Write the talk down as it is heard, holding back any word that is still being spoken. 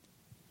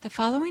The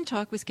following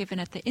talk was given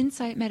at the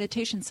Insight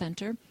Meditation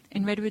Center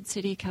in Redwood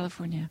City,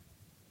 California.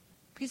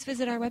 Please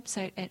visit our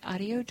website at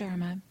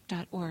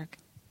audiodharma.org.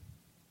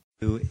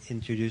 To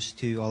introduce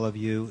to all of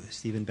you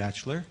Stephen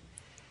Batchelor,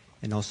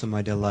 and also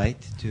my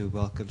delight to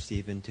welcome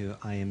Stephen to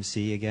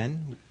IMC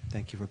again.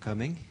 Thank you for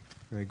coming.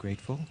 Very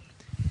grateful.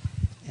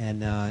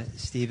 And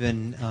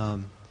Stephen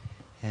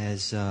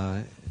has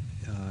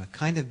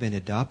kind of been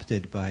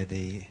adopted by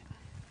the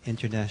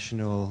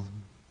international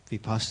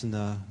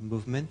Vipassana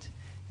movement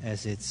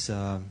as its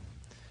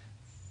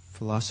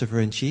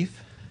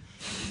philosopher-in-chief.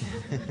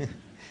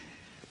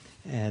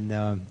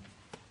 And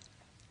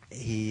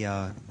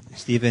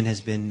Stephen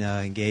has been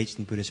engaged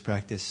in Buddhist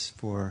practice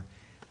for,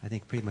 I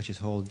think, pretty much his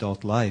whole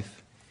adult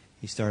life.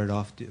 He started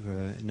off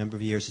for a number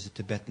of years as a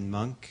Tibetan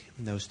monk,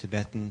 knows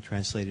Tibetan,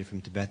 translated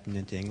from Tibetan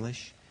into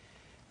English.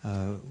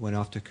 Went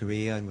off to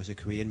Korea and was a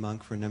Korean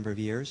monk for a number of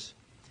years.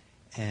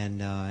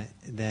 And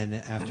then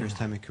after his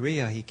time in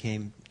Korea, he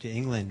came to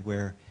England,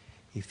 where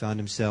he found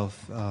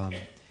himself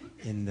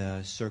in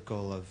the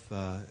circle of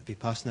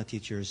Vipassana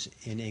teachers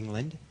in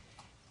England.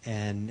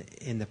 And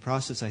in the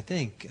process, I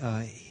think,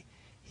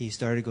 he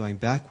started going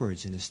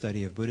backwards in the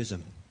study of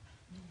Buddhism.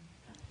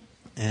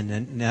 And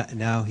then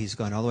now he's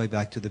gone all the way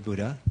back to the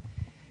Buddha,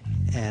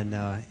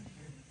 and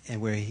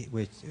where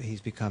he's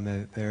become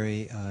a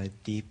very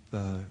deep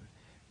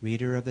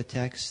reader of the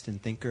text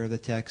and thinker of the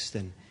text.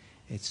 And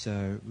it's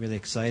really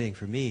exciting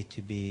for me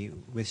to be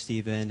with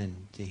Stephen and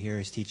to hear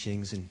his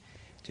teachings and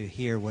to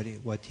hear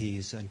what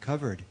he's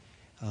uncovered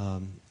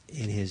in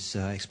his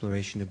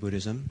exploration of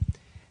Buddhism.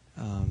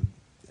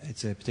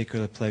 It's a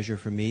particular pleasure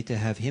for me to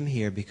have him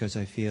here because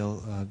I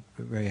feel a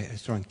very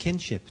strong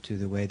kinship to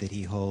the way that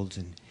he holds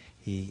and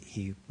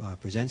he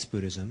presents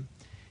Buddhism.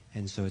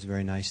 And so it's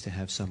very nice to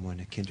have someone,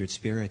 a kindred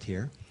spirit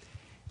here.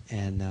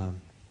 And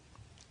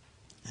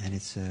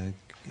it's I'm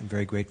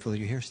very grateful that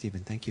you're here,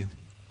 Stephen. Thank you.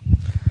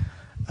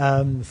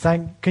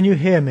 Can you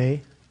hear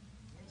me?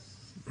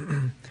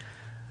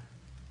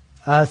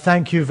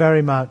 Thank you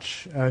very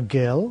much,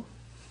 Gil,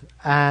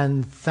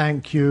 and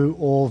thank you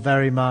all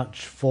very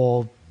much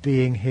for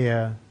being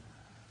here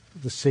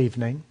this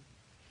evening.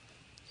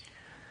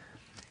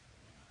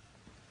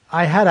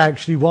 I had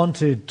actually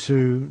wanted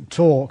to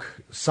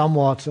talk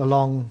somewhat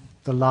along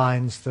the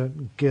lines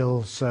that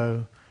Gil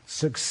so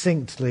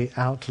succinctly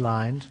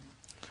outlined,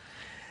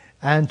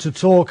 and to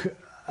talk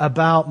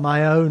about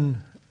my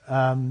own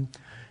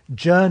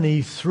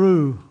journey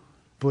through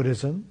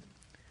Buddhism,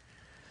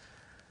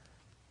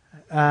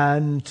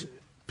 and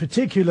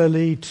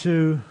particularly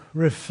to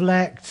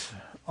reflect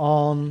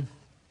on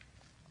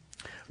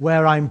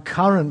where I'm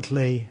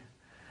currently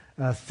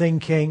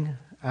thinking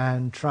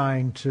and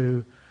trying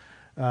to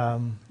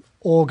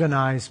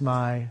organize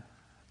my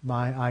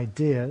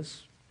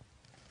ideas.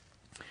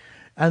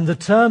 And the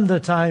term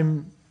that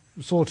I'm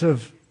sort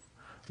of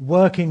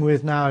working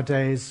with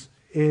nowadays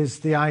is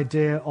the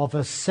idea of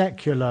a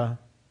secular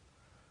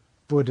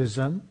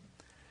Buddhism,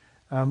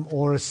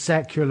 or a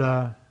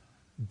secular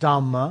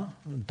dharma.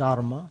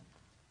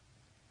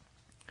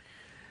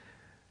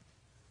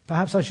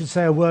 Perhaps I should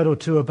say a word or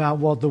two about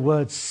what the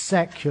word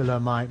secular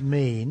might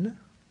mean.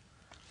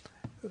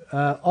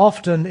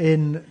 Often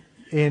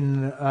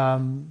in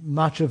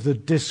much of the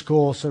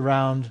discourse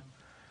around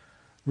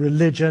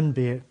religion,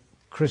 be it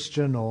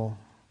Christian or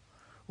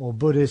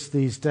Buddhist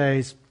these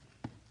days,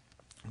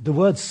 the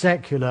word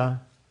secular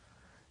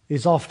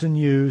is often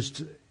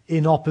used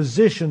in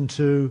opposition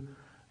to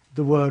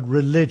the word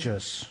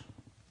religious.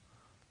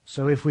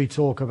 So if we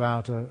talk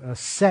about a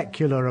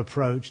secular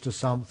approach to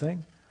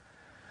something,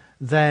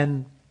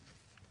 then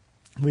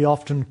we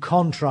often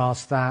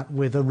contrast that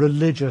with a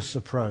religious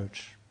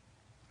approach.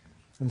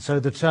 And so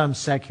the term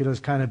secular has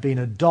kind of been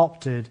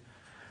adopted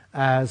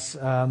as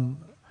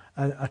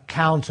a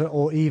counter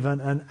or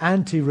even an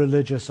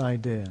anti-religious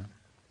idea.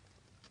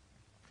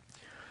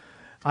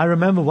 I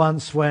remember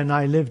once when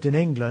I lived in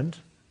England,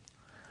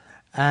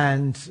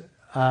 and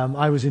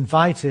I was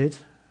invited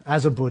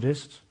as a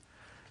Buddhist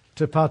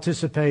to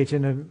participate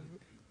in a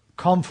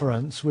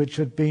conference which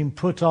had been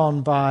put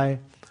on by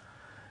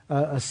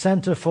a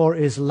Centre for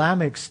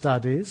Islamic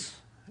Studies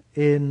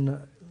it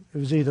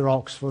was either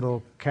Oxford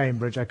or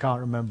Cambridge, I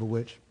can't remember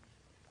which.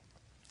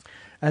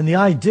 And the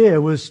idea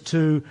was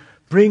to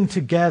bring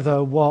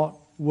together what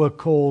were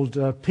called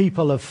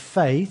people of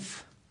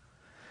faith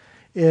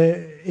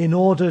in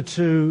order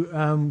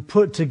to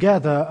put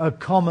together a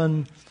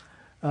common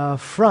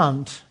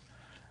front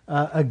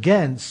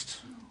against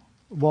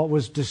what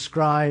was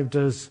described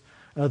as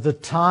the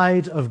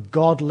tide of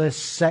godless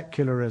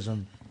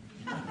secularism.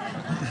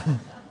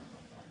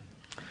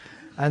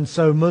 And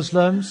so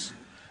Muslims,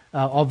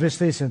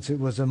 obviously, since it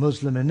was a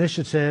Muslim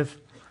initiative,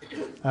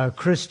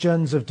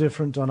 Christians of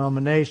different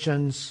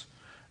denominations,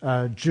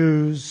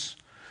 Jews,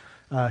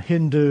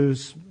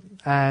 Hindus,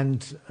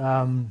 and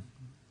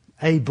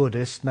a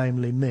Buddhist,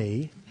 namely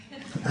me,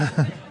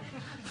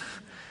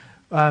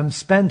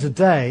 spent a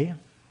day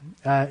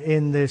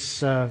in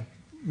this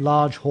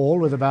large hall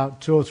with about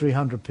 200 or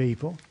 300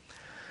 people,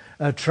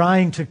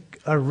 trying to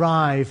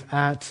arrive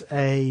at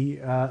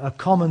a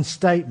common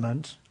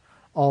statement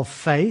of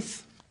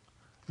faith,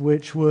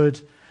 which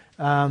would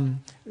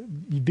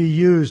be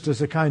used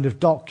as a kind of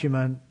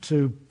document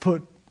to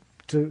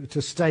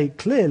state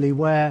clearly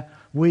where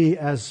we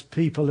as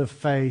people of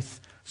faith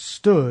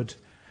stood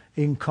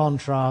in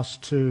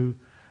contrast to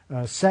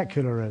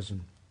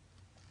secularism.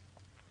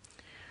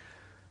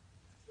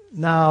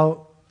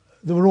 Now,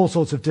 there were all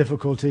sorts of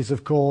difficulties,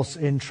 of course,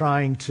 in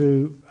trying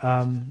to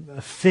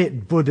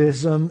fit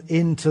Buddhism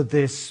into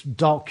this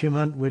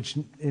document, which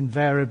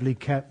invariably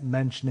kept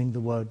mentioning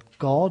the word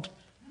God.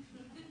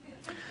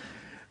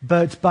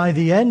 But by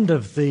the end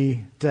of the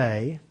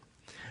day,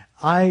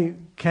 I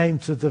came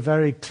to the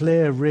very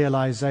clear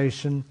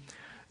realization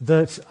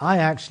that I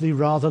actually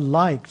rather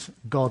liked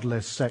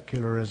godless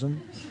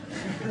secularism.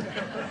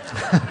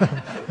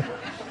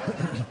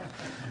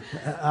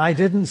 I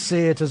didn't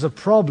see it as a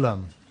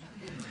problem.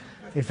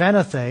 If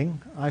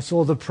anything, I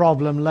saw the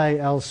problem lay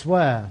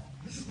elsewhere.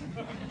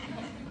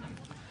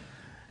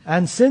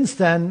 And since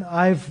then,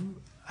 I've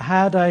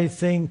had, I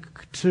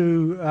think,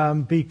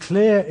 to be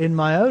clear in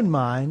my own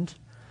mind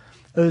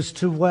as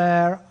to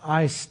where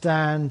I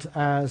stand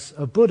as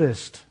a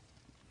Buddhist.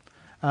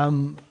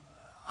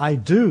 I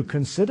do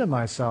consider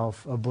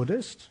myself a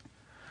Buddhist,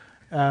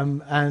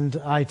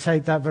 and I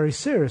take that very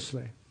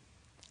seriously.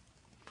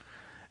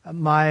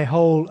 My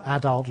whole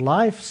adult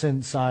life,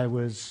 since I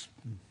was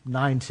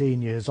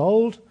 19 years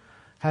old,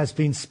 has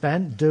been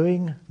spent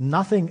doing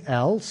nothing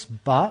else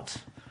but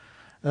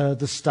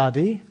the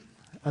study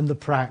and the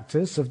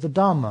practice of the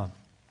Dhamma.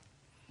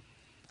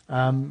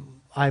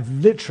 I've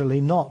literally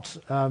not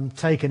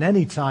taken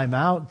any time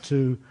out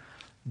to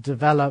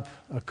develop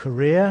a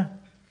career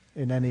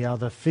in any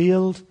other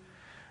field.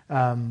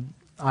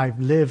 I've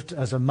lived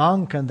as a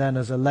monk and then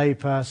as a lay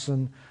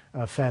person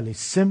fairly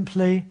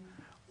simply,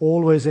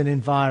 always in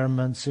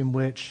environments in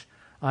which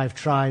I've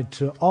tried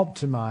to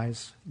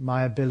optimize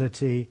my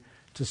ability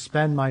to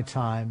spend my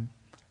time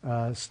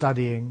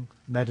studying,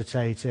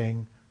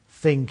 meditating,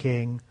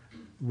 thinking,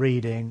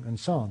 reading, and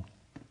so on.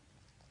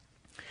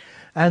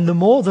 And the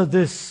more that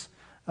this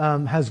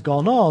has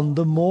gone on,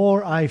 the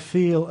more I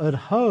feel at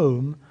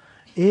home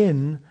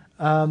in,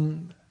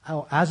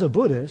 as a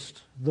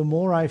Buddhist, the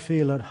more I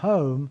feel at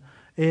home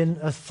in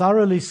a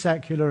thoroughly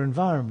secular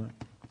environment.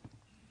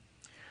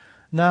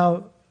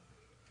 Now,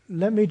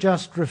 let me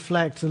just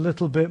reflect a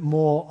little bit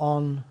more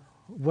on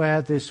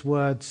where this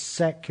word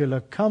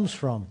secular comes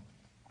from.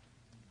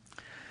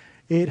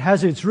 It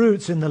has its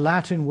roots in the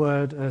Latin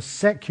word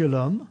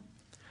seculum,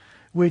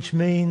 which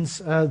means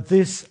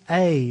this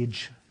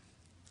age,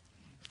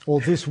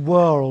 or this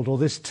world, or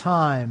this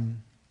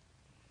time.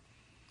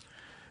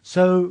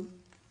 So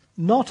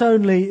not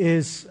only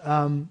is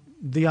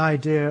the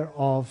idea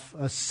of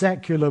a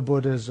secular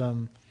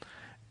Buddhism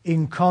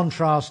in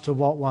contrast to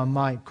what one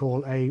might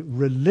call a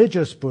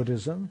religious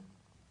Buddhism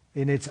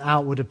in its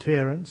outward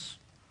appearance.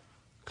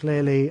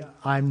 Clearly,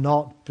 I'm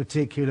not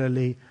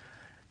particularly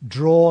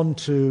drawn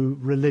to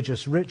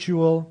religious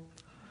ritual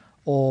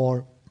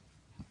or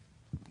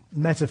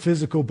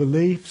metaphysical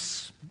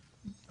beliefs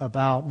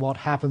about what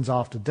happens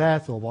after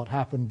death or what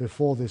happened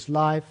before this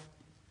life.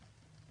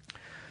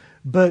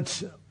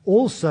 But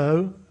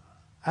also,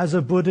 as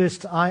a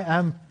Buddhist, I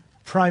am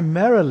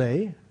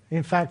primarily,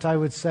 in fact, I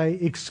would say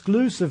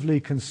exclusively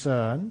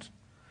concerned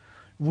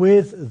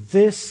with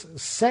this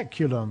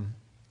seculum,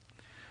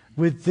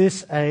 with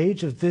this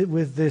age,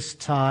 with this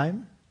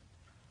time,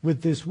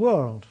 with this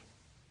world.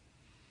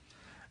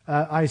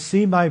 I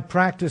see my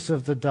practice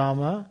of the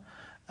Dhamma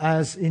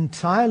as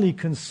entirely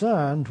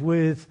concerned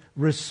with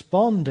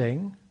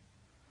responding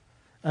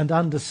and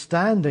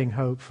understanding,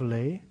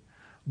 hopefully,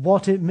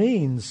 what it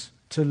means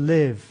to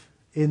live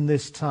in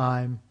this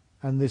time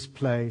and this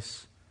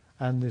place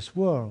and this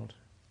world.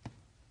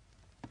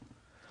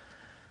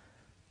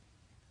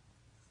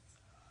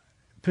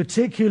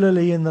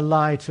 Particularly in the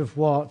light of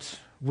what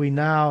we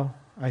now,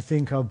 I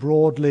think, are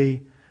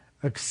broadly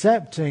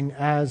accepting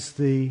as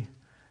the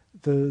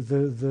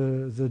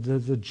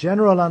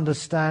general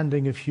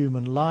understanding of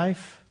human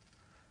life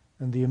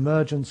and the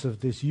emergence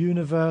of this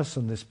universe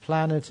and this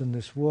planet and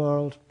this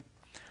world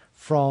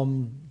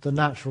from the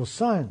natural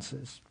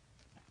sciences.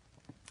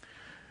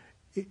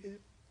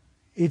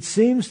 It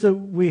seems that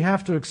we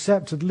have to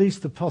accept at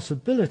least the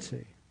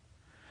possibility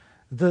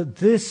that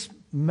this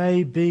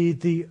may be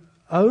the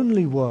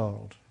only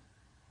world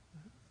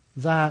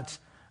that,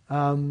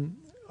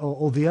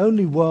 or the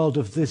only world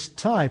of this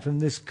type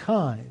and this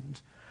kind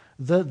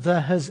that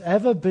there has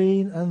ever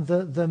been and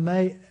that there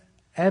may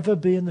ever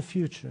be in the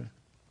future.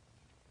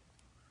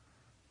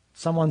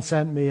 Someone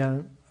sent me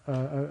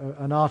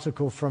an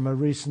article from a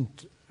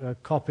recent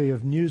copy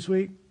of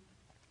Newsweek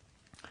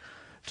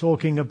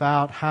talking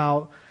about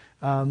how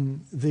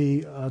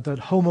that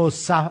Homo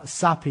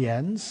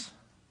sapiens,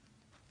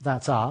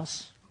 that's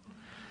us,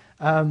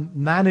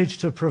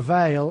 managed to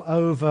prevail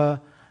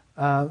over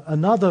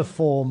another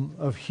form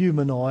of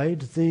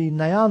humanoid, the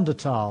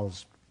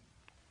Neanderthals.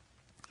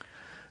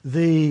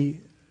 The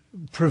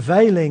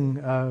prevailing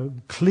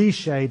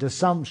cliched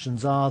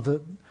assumptions are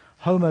that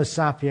Homo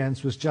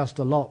sapiens was just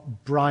a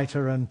lot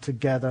brighter and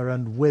together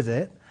and with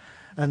it,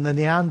 and the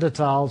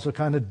Neanderthals were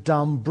kind of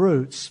dumb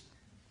brutes.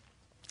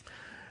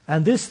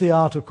 And this, the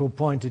article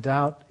pointed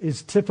out,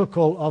 is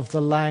typical of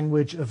the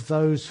language of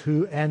those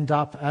who end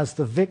up as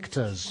the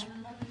victors.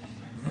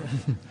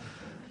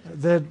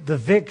 The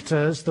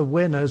victors, the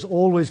winners,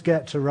 always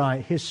get to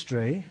write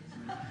history,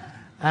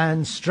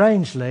 and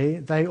strangely,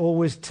 they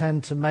always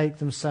tend to make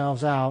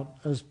themselves out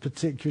as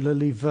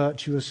particularly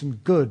virtuous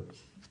and good.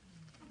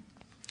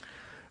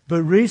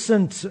 But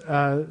recent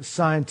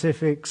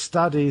scientific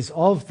studies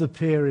of the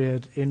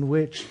period in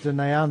which the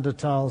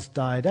Neanderthals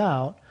died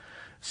out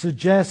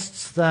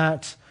suggests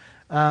that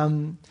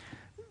the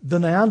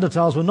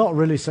Neanderthals were not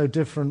really so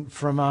different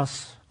from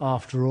us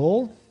after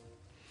all,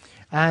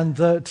 and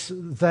that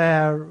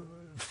their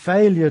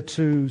failure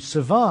to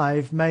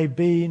survive may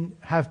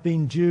have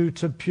been due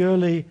to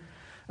purely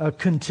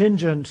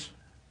contingent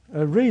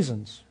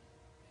reasons,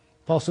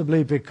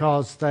 possibly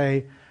because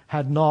they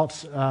had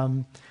not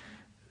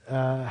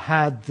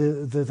had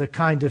the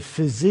kind of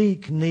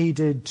physique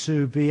needed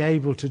to be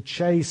able to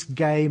chase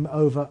game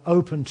over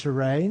open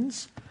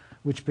terrains,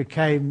 which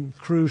became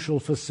crucial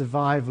for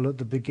survival at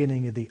the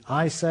beginning of the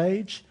Ice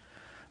Age.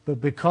 But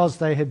because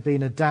they had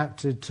been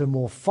adapted to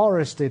more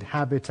forested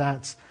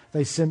habitats,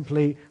 they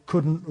simply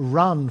couldn't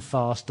run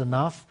fast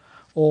enough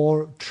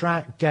or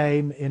track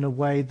game in a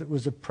way that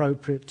was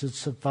appropriate to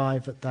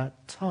survive at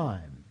that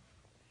time.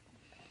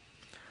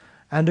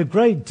 And a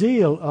great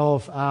deal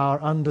of our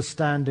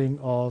understanding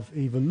of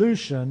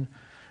evolution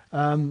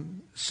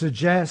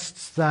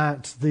suggests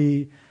that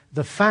the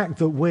fact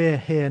that we're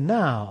here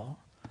now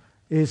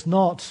is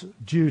not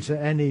due to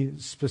any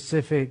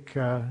specific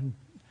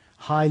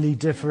highly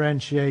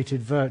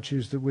differentiated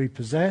virtues that we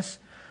possess,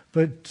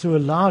 but to a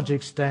large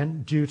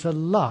extent due to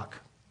luck.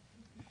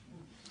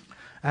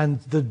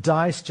 And the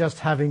dice just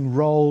having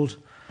rolled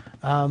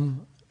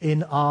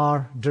in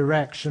our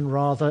direction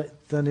rather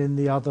than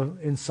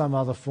in some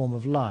other form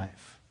of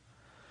life.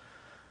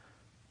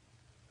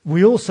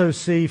 We also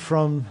see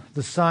from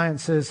the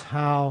sciences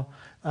how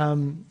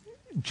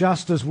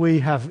just as we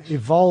have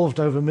evolved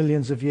over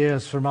millions of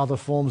years from other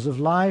forms of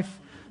life,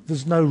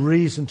 there's no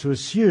reason to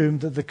assume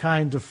that the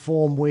kind of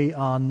form we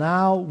are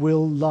now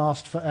will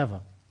last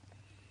forever.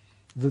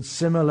 That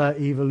similar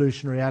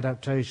evolutionary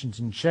adaptations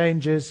and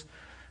changes,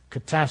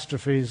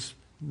 catastrophes,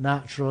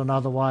 natural and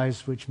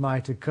otherwise, which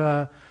might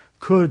occur,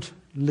 could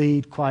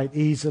lead quite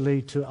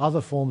easily to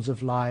other forms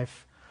of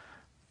life,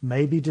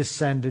 maybe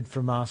descended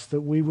from us,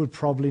 that we would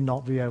probably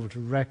not be able to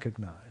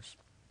recognize.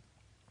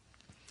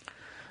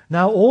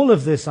 Now, all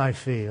of this, I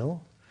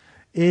feel,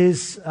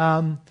 is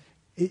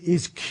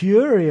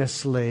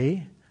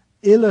curiously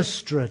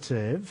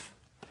illustrative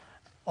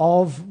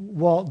of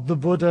what the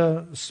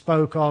Buddha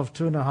spoke of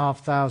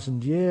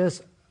 2,500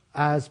 years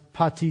as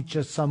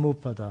paticca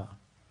samuppada,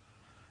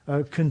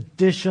 a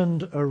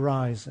conditioned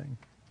arising.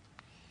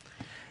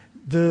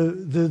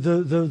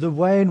 The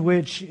way in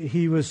which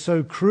he was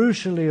so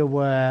crucially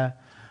aware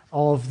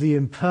of the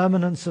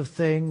impermanence of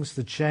things,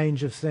 the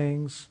change of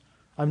things.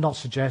 I'm not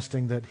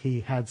suggesting that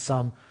he had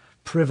some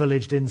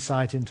privileged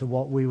insight into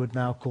what we would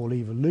now call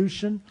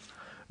evolution,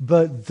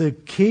 but the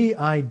key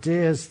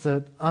ideas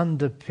that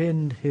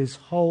underpinned his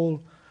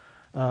whole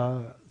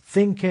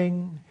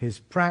thinking, his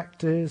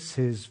practice,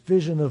 his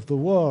vision of the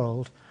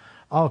world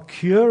are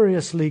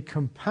curiously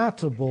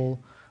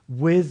compatible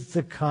with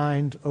the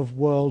kind of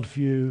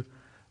worldview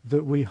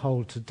that we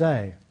hold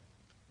today.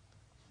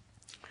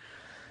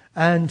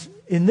 And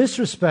in this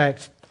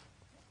respect,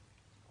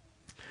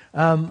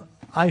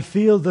 I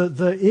feel that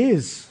there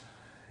is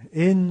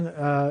in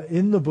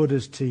the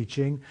Buddha's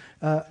teaching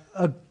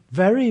a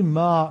very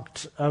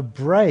marked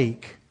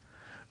break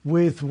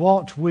with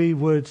what we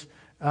would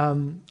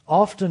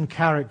often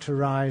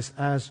characterize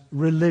as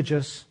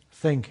religious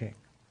thinking.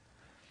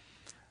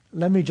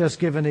 Let me just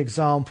give an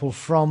example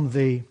from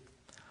the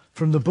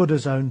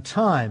Buddha's own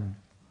time.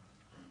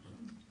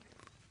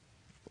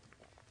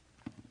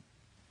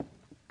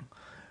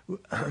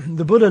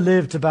 The Buddha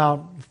lived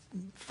about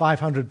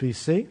 500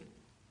 BC,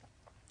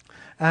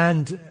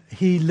 and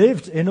he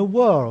lived in a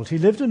world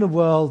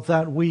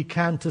that we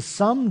can to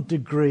some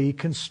degree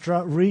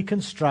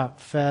reconstruct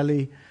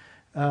fairly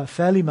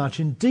much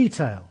in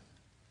detail.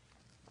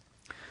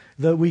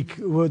 That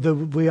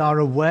we are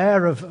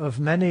aware of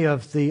many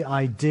of the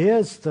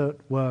ideas that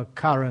were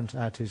current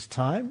at his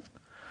time.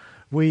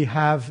 We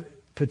have,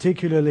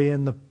 particularly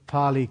in the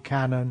Pali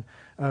Canon,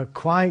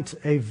 quite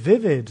a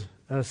vivid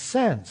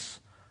sense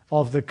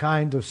of the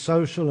kind of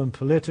social and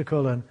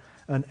political and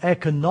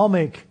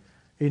economic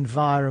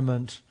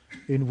environment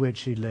in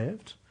which he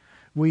lived.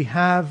 We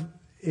have,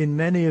 in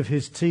many of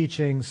his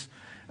teachings,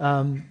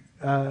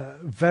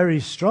 very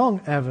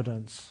strong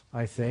evidence,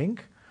 I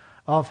think,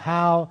 of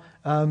how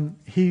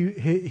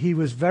he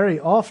was very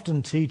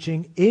often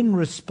teaching in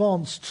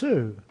response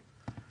to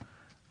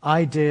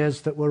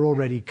ideas that were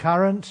already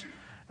current,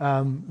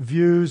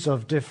 views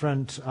of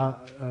different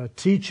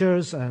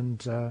teachers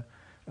and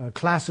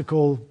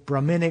classical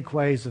Brahminic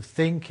ways of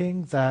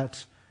thinking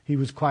that he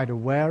was quite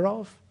aware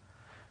of.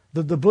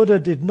 that the Buddha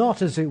did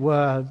not, as it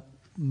were,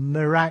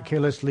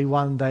 miraculously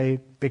one day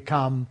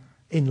become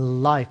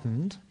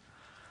enlightened,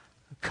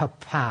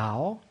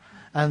 kapow,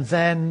 and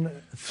then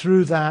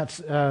through that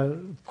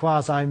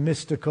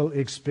quasi-mystical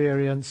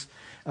experience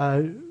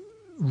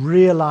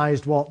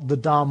realized what the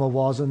Dharma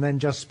was, and then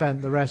just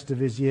spent the rest of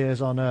his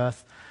years on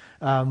earth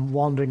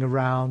wandering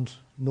around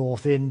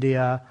North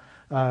India,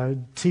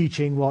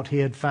 teaching what he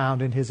had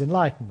found in his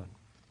enlightenment.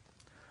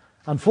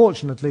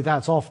 Unfortunately,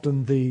 that's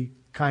often the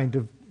kind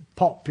of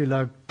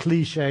popular,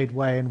 cliched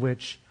way in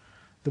which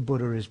the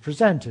Buddha is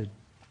presented.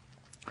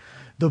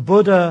 The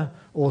Buddha,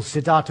 or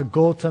Siddhartha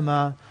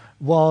Gautama,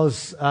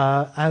 was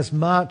as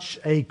much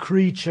a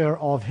creature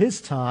of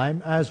his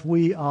time as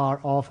we are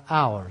of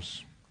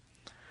ours.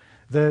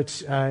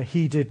 That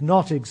he did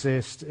not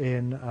exist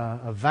in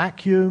a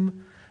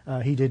vacuum.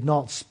 He did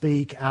not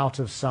speak out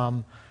of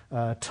some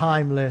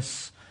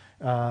timeless,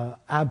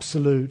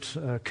 absolute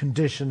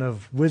condition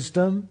of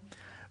wisdom,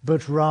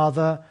 but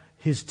rather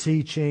his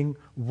teaching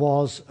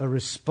was a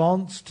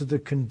response to the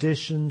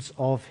conditions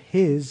of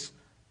his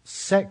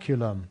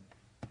seculum,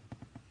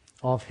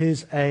 of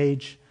his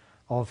age,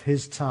 of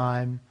his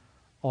time,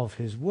 of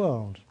his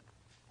world.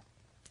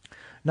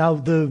 Now,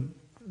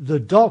 the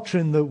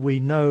doctrine that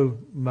we know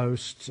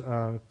most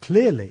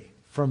clearly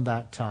from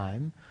that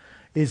time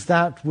is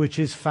that which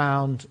is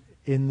found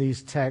in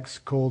these texts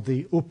called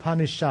the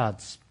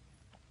Upanishads.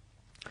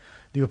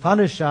 The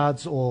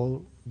Upanishads,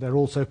 or they're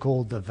also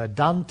called the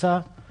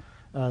Vedanta,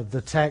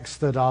 the texts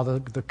that are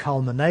the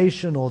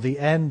culmination or the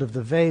end of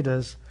the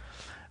Vedas,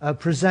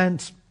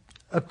 present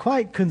a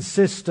quite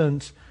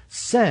consistent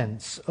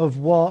sense of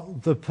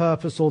what the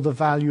purpose or the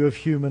value of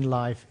human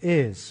life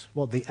is,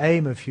 what the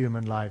aim of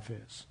human life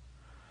is.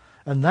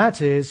 And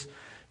that is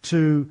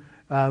to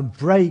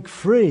break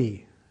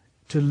free,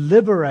 to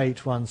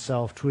liberate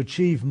oneself, to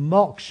achieve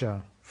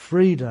moksha,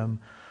 freedom,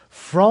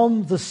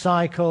 from the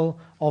cycle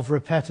of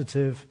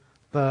repetitive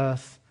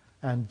birth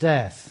and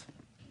death.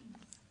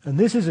 And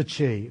this is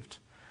achieved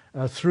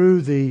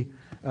through the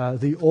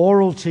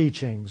oral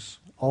teachings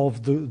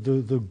of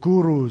the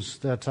gurus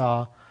that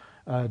are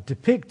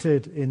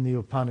depicted in the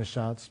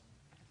Upanishads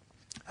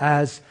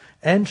as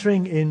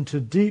entering into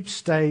deep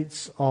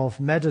states of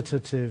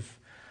meditative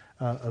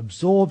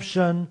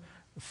absorption,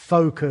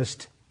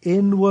 focused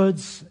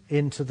inwards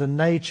into the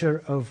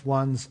nature of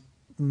one's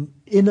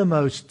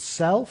innermost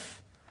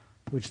self,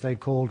 which they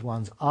called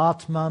one's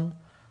Atman,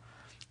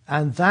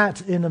 and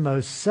that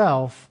innermost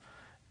self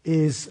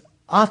is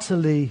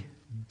utterly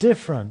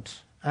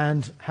different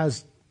and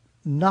has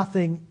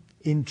nothing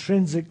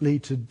intrinsically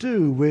to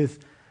do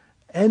with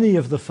any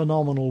of the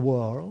phenomenal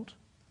world,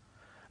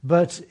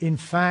 but in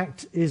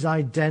fact is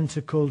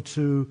identical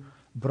to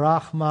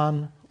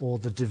Brahman, or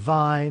the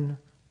divine,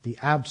 the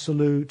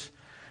absolute,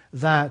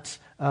 that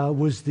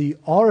was the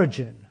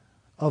origin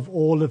of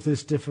all of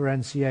this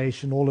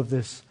differentiation, all of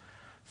this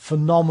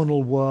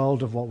phenomenal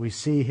world of what we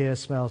see here,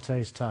 smell,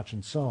 taste, touch,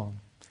 and so on.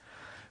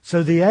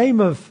 So the aim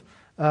of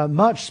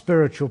much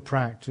spiritual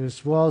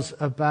practice was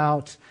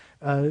about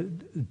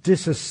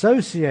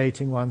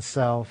disassociating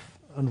oneself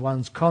and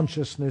one's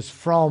consciousness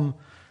from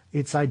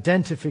its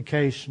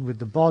identification with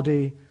the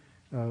body,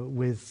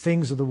 with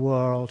things of the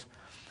world,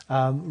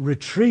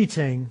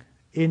 retreating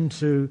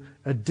into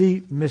a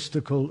deep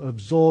mystical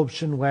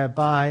absorption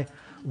whereby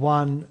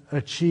one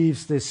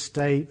achieves this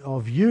state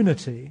of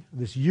unity,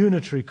 this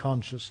unitary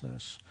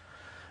consciousness,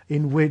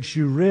 in which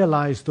you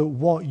realize that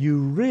what you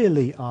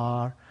really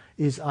are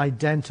is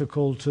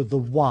identical to the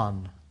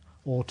One,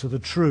 or to the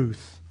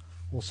truth,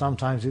 or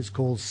sometimes it's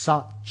called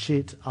Sat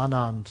Chit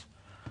Anand.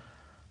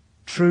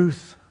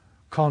 Truth,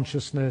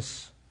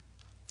 consciousness,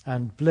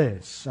 and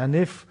bliss. And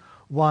if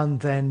one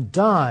then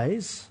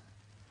dies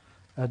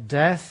at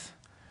death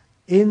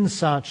in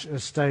such a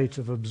state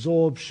of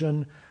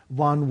absorption,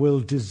 one will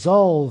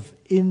dissolve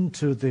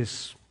into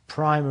this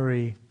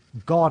primary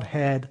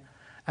Godhead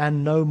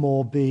and no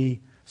more be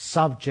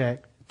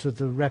subject to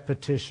the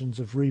repetitions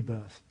of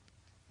rebirth.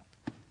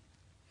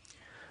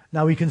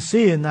 Now we can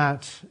see in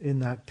that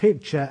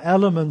picture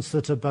elements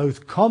that are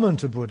both common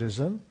to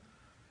Buddhism,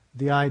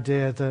 the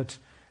idea that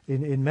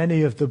in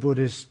many of the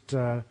Buddhist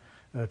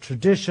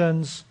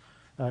traditions,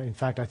 in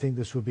fact I think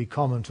this would be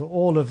common to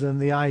all of them,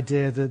 the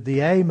idea that the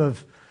aim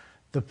of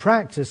the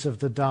practice of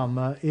the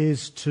Dhamma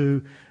is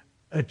to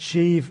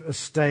achieve a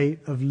state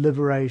of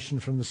liberation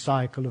from the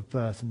cycle of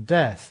birth and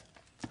death.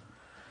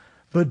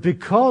 But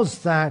because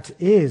that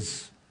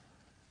is,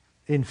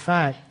 in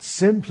fact,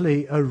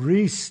 simply a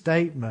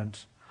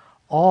restatement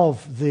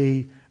of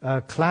the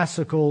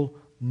classical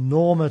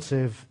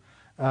normative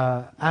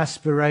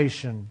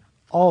aspiration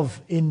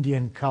of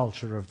Indian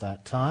culture of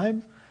that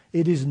time,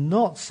 it is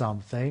not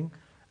something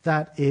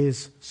that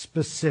is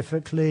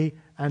specifically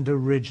and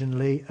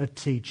originally a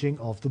teaching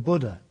of the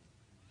Buddha.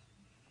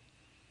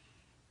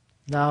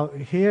 Now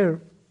here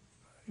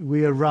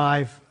we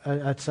arrive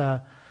at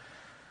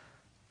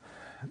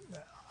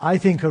I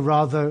think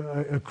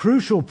a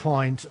crucial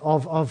point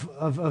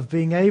of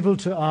being able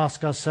to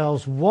ask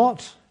ourselves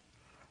what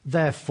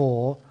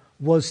therefore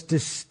was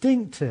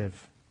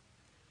distinctive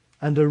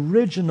and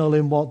original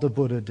in what the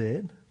Buddha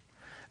did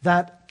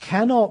that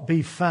cannot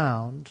be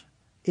found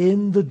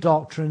in the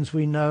doctrines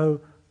we know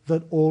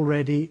that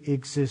already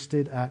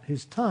existed at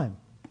his time.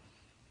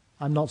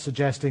 I'm not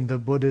suggesting that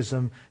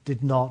Buddhism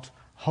did not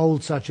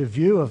hold such a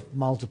view of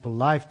multiple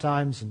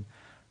lifetimes and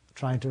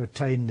trying to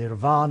attain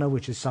nirvana,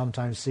 which is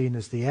sometimes seen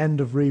as the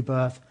end of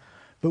rebirth,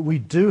 but we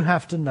do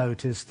have to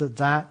notice that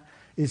that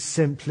is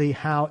simply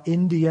how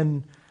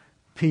Indian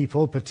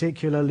people,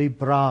 particularly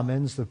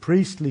Brahmins, the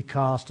priestly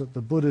caste at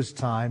the Buddha's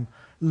time,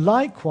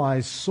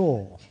 likewise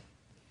saw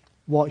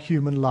what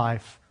human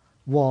life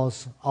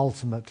was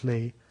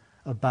ultimately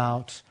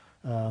about.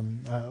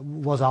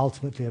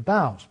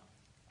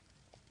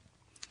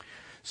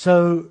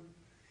 So,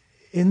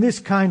 in this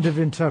kind of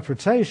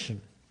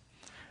interpretation,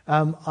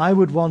 I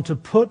would want to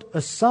put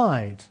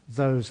aside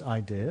those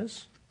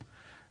ideas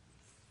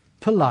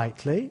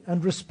politely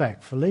and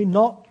respectfully,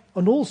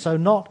 and also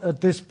not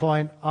at this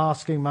point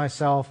asking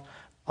myself,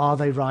 are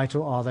they right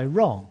or are they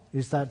wrong?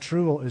 Is that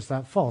true or is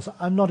that false?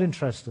 I'm not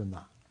interested in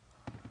that.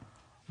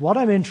 What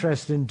I'm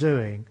interested in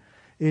doing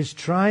is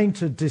trying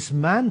to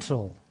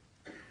dismantle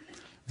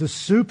the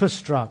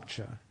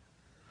superstructure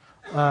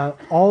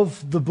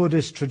of the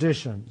Buddhist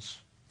traditions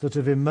that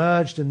have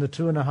emerged in the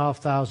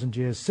 2,500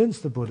 years since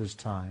the Buddha's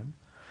time,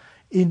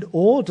 in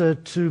order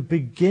to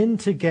begin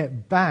to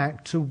get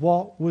back to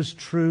what was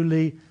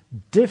truly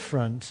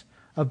different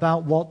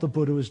about what the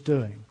Buddha was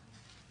doing.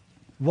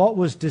 What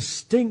was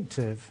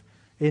distinctive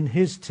in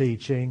his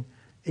teaching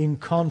in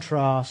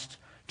contrast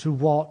to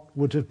what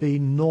would have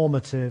been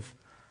normative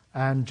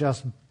and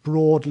just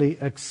broadly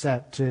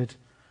accepted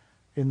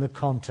in the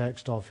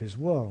context of his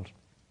world.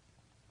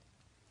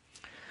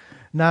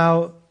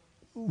 Now,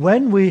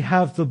 when we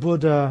have the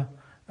Buddha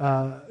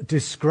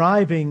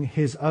describing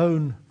his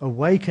own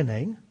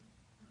awakening,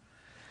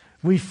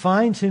 we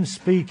find him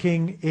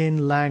speaking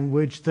in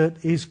language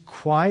that is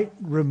quite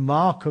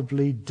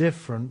remarkably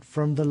different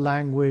from the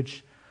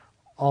language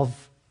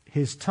of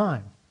his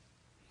time.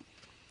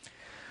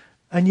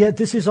 And yet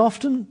this is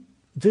often,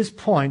 this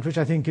point, which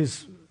I think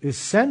is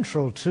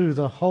central to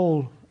the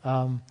whole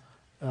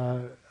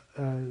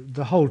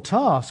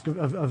task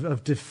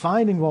of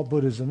defining what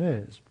Buddhism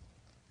is.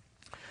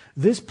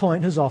 This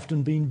point has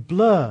often been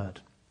blurred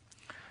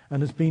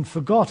and has been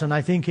forgotten.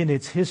 I think in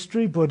its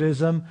history,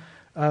 Buddhism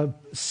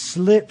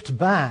slipped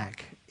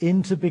back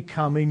into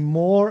becoming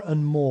more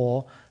and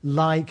more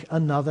like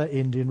another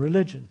Indian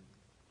religion.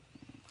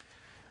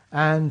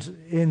 And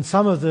in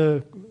some of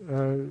the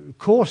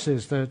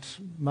courses that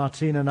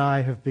Martine and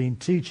I have been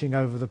teaching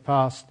over the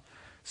past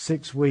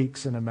 6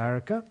 weeks in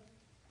America,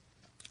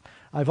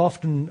 I've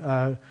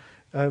often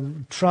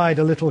tried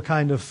a little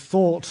kind of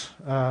thought,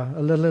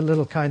 a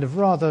little kind of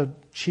rather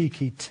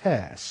cheeky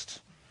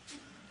test.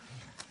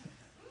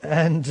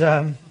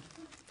 And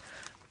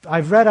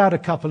I've read out a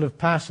couple of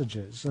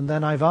passages, and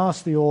then I've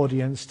asked the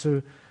audience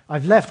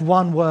I've left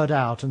one word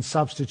out and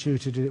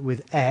substituted it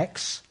with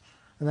X,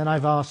 and then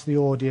I've asked the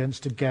audience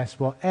to guess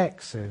what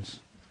X is.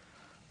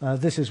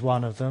 This is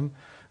one of them.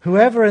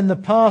 Whoever in the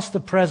past,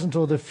 the present,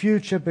 or the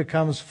future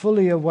becomes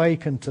fully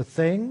awakened to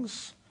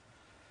things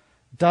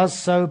does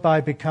so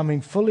by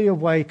becoming fully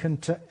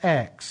awakened to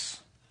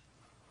X.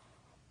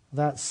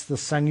 That's the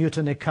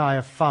Samyutta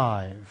Nikaya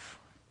 5.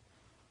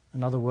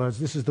 In other words,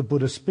 this is the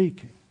Buddha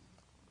speaking.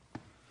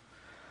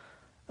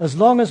 As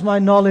long as my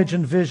knowledge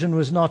and vision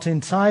was not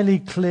entirely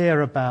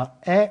clear about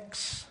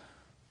X,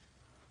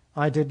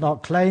 I did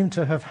not claim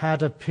to have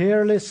had a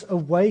peerless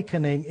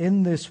awakening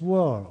in this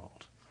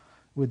world,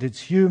 with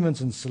its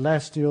humans and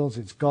celestials,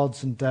 its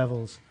gods and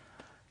devils,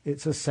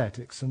 its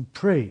ascetics and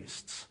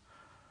priests.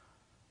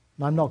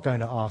 I'm not going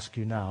to ask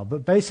you now,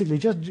 but basically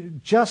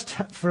just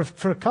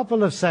for a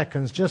couple of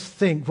seconds, just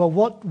think, well,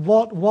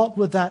 what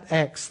would that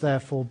X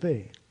therefore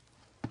be?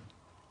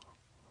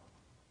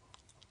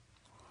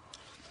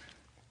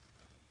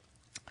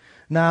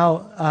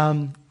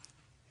 Now,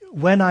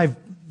 when I've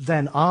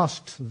then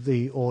asked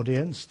the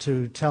audience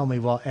to tell me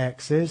what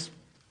X is,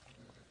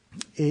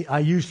 I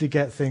usually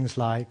get things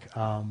like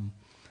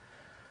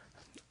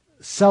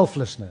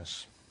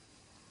selflessness,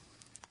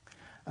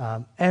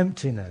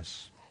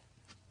 emptiness,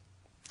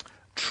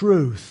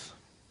 truth,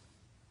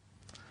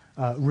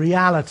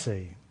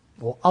 reality,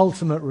 or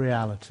ultimate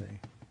reality,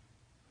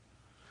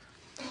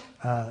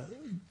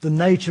 the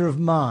nature of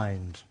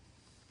mind,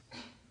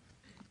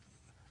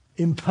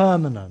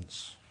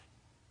 impermanence,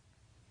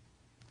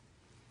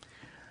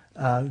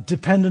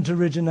 dependent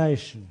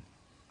origination.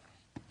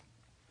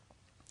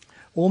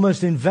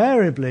 Almost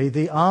invariably,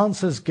 the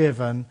answers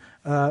given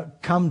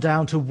come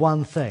down to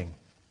one thing,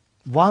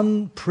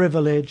 one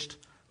privileged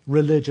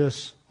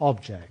religious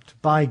object,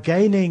 by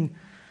gaining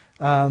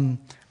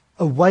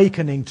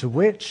awakening to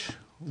which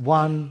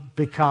one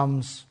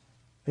becomes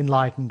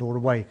enlightened or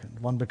awakened,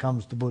 one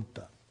becomes the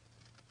Buddha.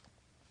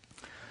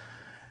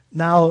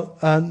 Now,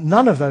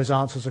 none of those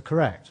answers are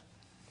correct.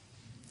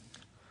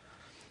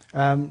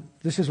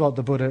 This is what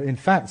the Buddha in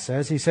fact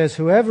says. He says,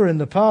 whoever in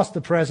the past,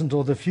 the present,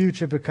 or the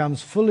future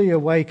becomes fully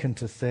awakened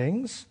to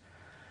things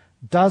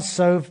does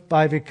so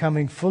by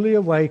becoming fully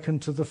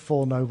awakened to the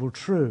Four Noble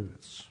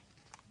Truths.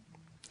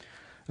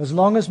 As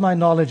long as my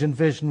knowledge and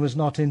vision was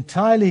not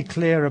entirely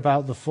clear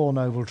about the Four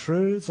Noble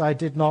Truths, I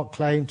did not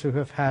claim to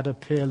have had a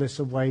peerless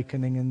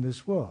awakening in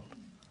this world.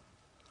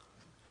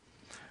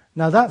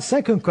 Now that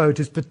second quote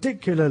is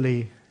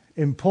particularly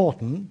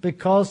important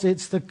because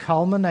it's the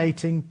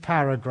culminating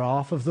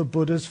paragraph of the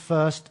Buddha's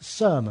first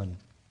sermon.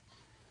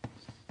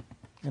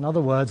 In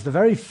other words, the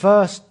very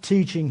first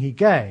teaching he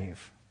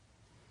gave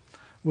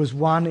was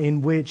one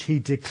in which he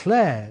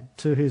declared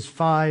to his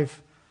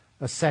 5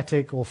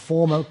 ascetic or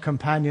former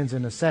companions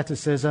in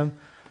asceticism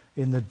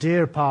in the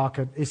deer park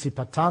at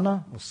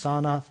Isipatana or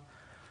Sarnath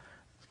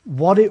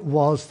what it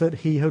was that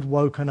he had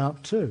woken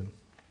up to.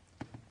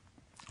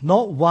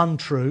 Not one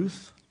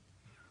truth,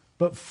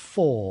 but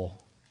 4.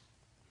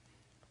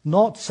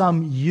 Not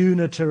some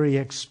unitary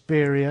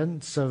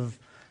experience of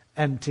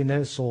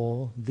emptiness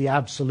or the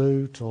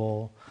absolute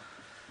or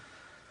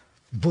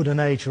Buddha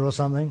nature or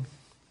something,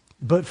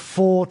 but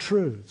 4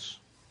 truths.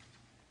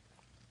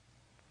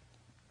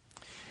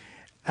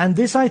 And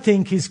this, I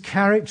think, is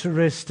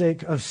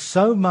characteristic of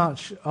so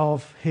much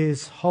of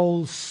his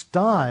whole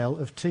style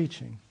of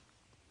teaching.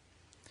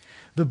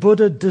 The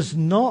Buddha does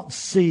not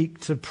seek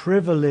to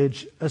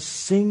privilege a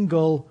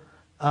single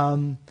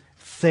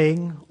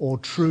thing or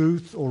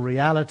truth or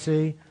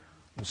reality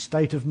or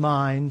state of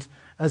mind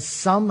as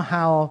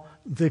somehow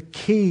the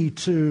key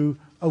to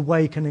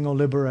awakening or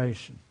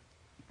liberation.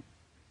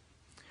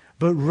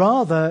 But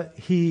rather,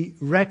 he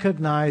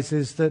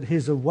recognizes that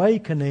his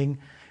awakening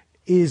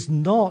is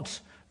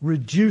not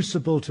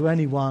reducible to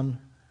any one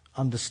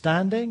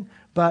understanding,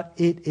 but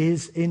it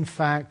is in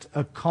fact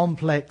a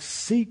complex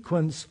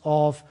sequence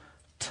of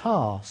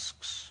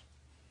tasks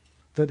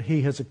that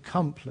he has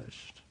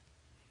accomplished.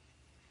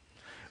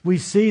 We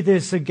see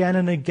this again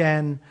and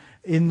again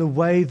in the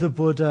way the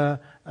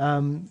Buddha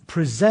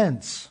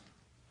presents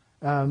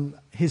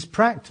his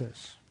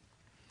practice.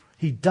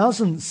 He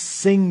doesn't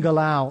single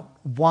out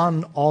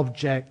one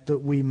object that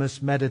we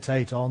must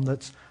meditate on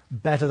that's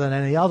better than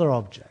any other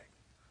object,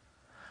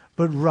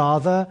 but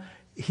rather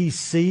he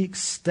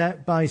seeks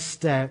step by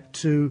step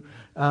to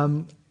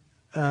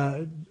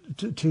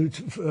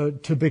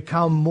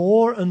become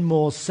more and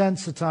more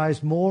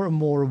sensitized, more and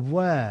more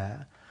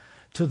aware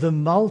to the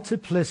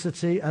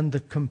multiplicity and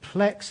the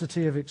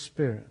complexity of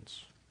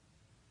experience.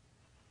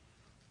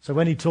 So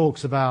when he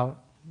talks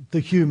about the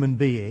human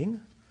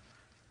being,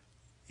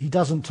 he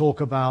doesn't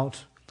talk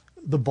about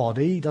the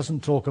body, he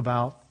doesn't talk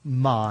about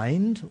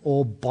mind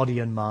or body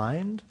and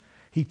mind.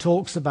 He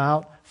talks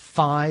about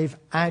 5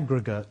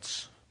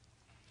 aggregates.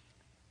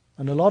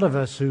 And a lot of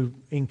us who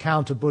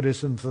encounter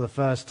Buddhism for the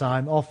first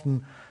time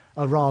often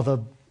are rather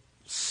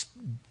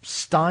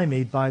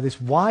stymied by this,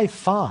 why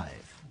 5?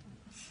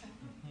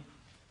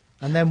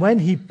 And then when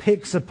he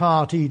picks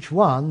apart each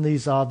one,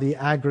 these are the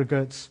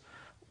aggregates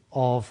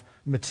of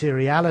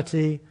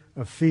materiality,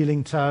 of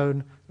feeling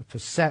tone, of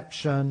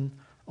perception,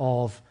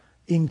 of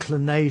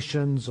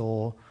inclinations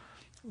or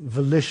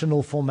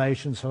volitional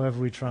formations, however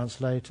we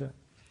translate it,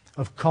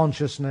 of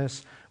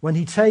consciousness. When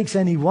he takes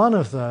any one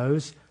of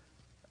those,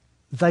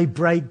 they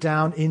break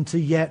down into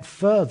yet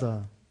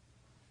further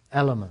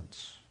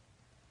elements.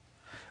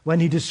 When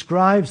he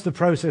describes the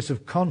process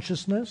of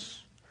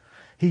consciousness,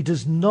 he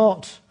does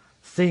not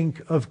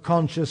think of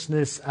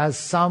consciousness as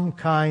some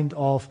kind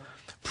of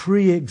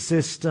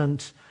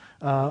pre-existent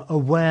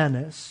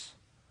awareness,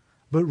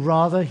 but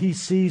rather he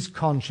sees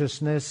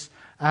consciousness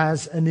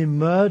as an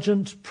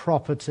emergent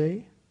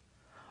property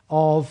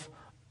of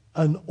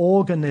an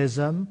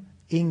organism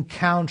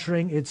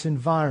encountering its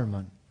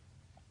environment.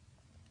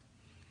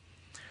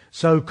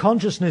 So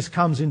consciousness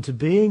comes into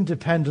being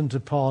dependent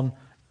upon,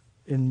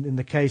 in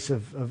the case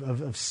of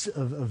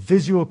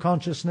visual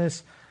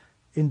consciousness,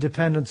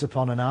 independence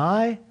upon an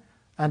eye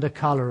and a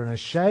color and a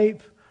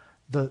shape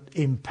that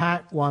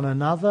impact one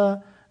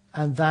another,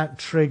 and that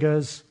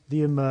triggers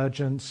the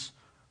emergence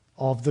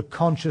of the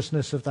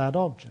consciousness of that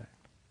object.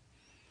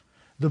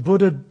 The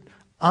Buddha,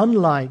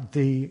 unlike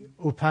the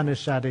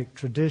Upanishadic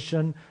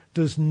tradition,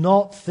 does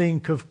not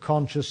think of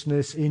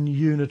consciousness in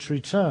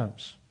unitary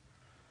terms.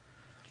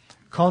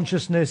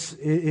 Consciousness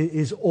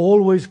is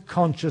always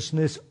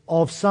consciousness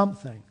of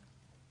something.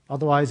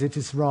 Otherwise it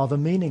is rather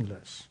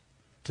meaningless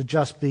to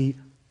just be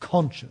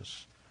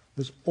conscious.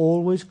 There's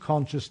always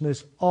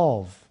consciousness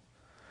of.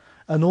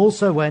 And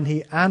also when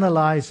he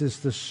analyzes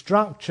the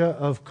structure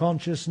of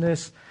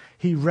consciousness,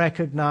 he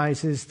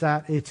recognizes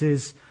that it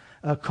is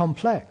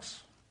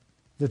complex,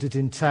 that it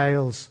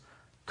entails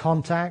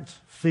contact,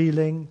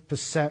 feeling,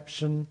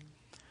 perception,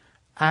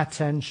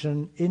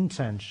 attention,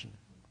 intention,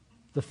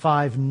 the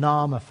 5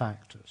 nama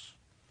factors.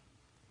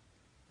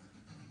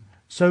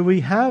 So we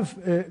have,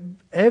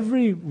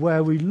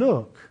 everywhere we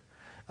look,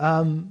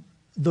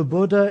 the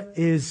Buddha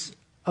is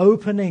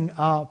opening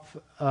up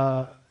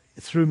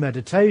through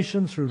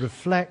meditation, through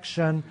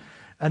reflection,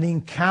 an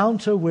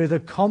encounter with a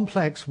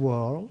complex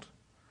world,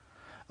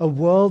 a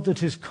world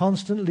that is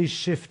constantly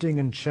shifting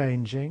and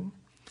changing,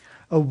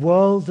 a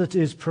world that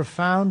is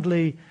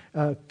profoundly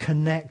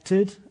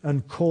connected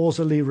and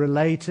causally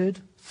related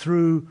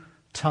through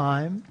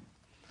time.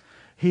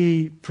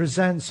 He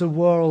presents a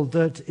world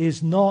that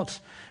is not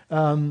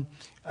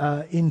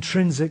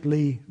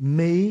intrinsically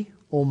me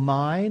or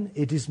mine.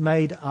 It is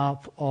made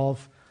up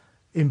of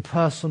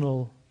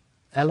impersonal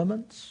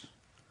elements.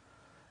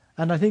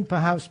 And I think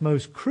perhaps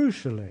most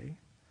crucially,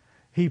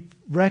 he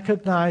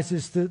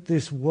recognizes that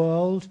this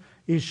world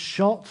is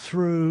shot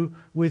through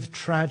with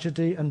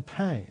tragedy and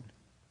pain,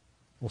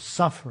 or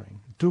suffering,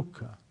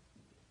 dukkha.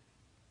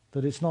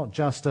 That it's not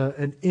just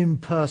an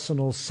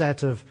impersonal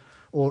set of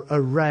or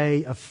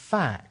array of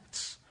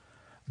facts,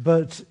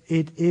 but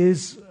it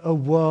is a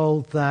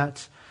world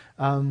that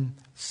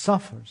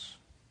suffers,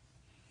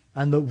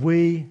 and that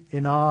we,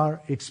 in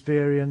our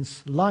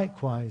experience,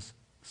 likewise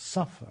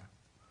suffer.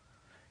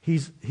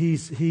 He's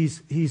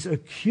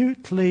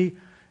acutely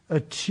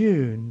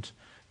attuned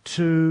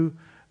to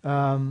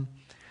the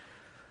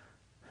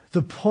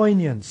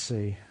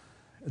poignancy,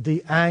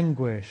 the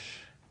anguish,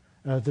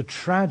 the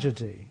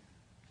tragedy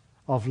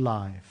of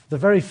life. The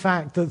very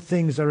fact that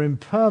things are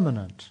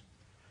impermanent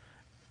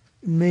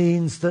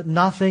means that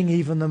nothing,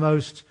 even the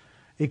most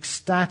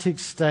ecstatic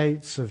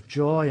states of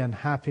joy and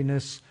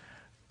happiness,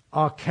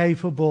 are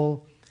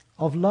capable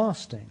of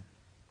lasting.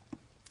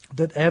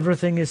 That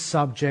everything is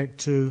subject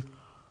to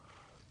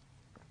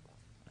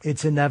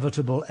its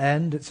inevitable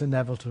end, its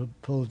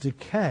inevitable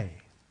decay.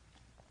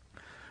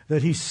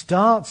 That he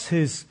starts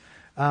his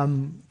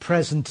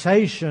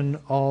presentation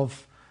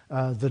of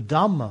the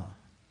Dhamma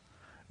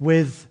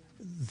with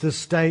the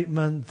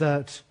statement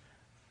that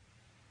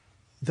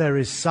there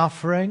is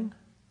suffering,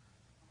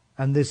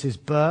 and this is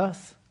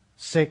birth,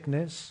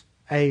 sickness,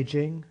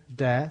 aging,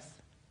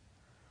 death,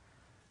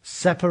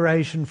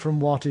 separation from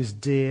what is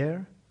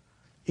dear,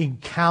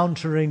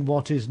 encountering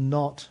what is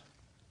not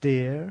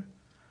dear,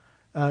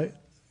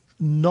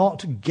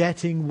 not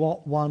getting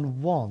what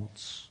one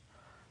wants.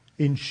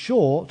 In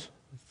short,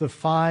 the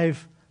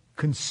 5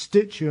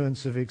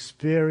 constituents of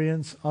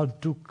experience are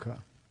dukkha.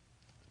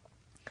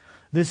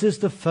 This is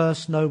the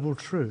first noble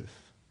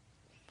truth.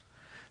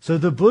 So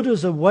the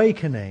Buddha's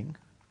awakening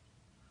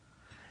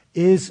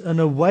is an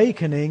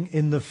awakening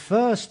in the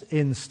first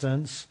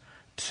instance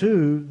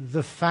to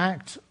the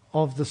fact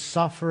of the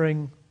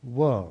suffering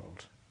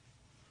world.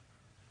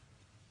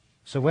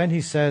 So when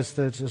he says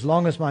that as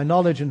long as my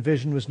knowledge and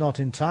vision was not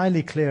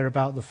entirely clear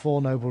about the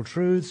 4 noble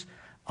truths,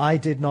 I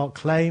did not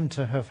claim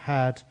to have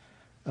had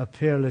a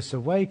peerless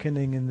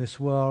awakening in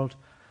this world,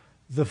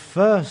 the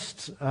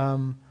first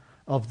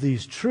of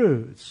these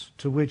truths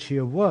to which he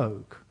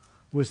awoke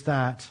was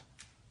that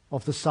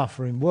of the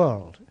suffering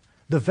world,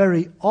 the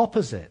very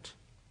opposite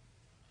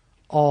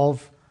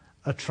of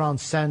a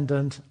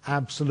transcendent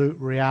absolute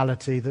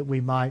reality that we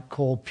might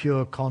call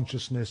pure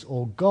consciousness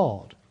or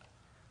God.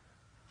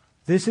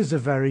 This is a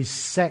very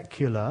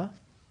secular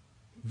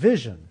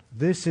vision.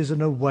 This is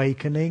an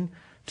awakening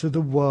to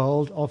the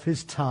world of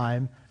his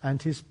time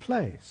and his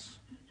place.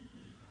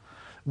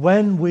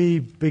 When we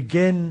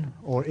begin,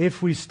 or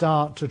if we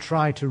start to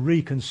try to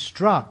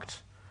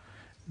reconstruct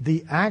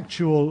the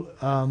actual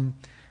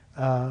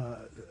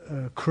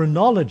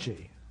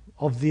chronology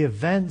of the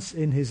events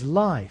in his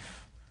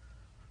life,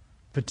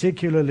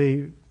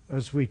 particularly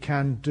as we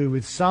can do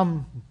with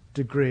some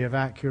degree of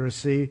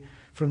accuracy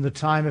from the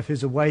time of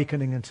his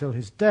awakening until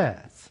his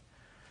death,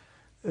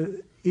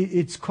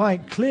 it's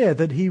quite clear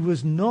that he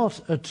was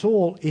not at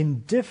all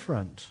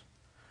indifferent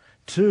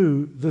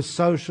to the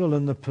social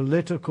and the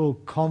political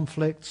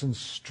conflicts and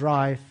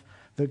strife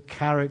that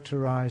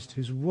characterized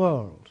his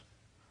world.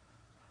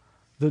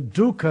 That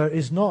dukkha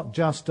is not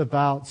just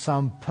about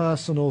some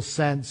personal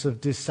sense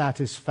of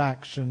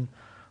dissatisfaction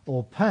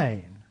or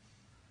pain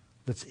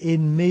that's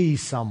in me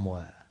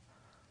somewhere.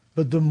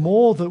 But the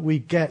more that we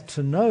get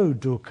to know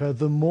dukkha,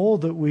 the more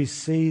that we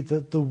see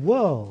that the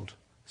world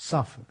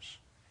suffers.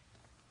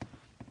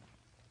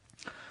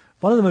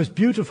 One of the most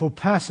beautiful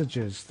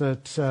passages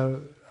that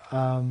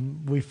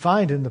we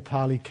find in the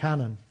Pali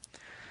Canon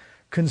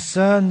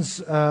concerns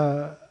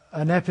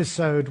an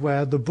episode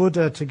where the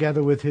Buddha,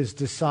 together with his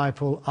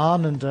disciple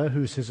Ananda,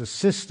 who's his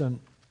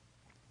assistant,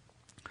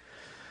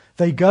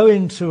 they go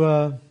into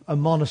a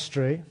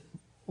monastery,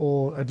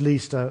 or at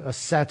least a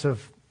set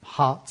of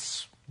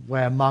huts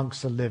where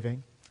monks are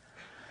living.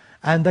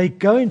 And they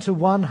go into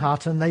one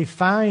hut and they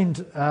find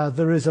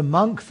there is a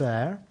monk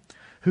there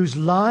who's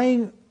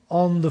lying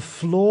on the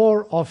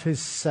floor of his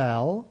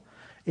cell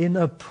in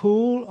a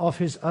pool of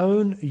his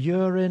own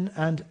urine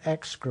and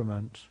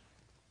excrement.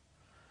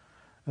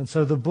 And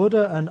so the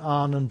Buddha and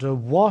Ananda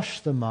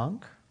wash the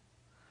monk.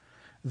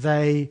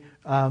 They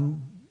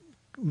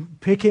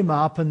pick him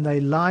up and they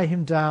lie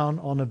him down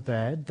on a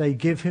bed. They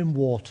give him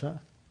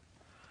water.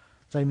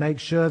 They make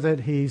sure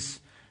that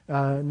he's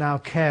now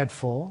cared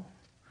for.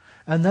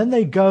 And then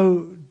they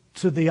go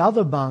to the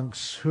other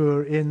monks who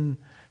are in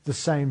the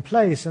same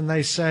place and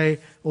they say,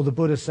 or the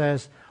Buddha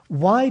says,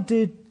 why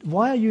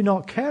are you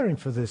not caring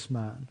for this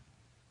man?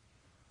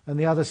 And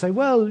the others say,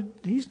 well,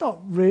 he's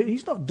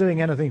not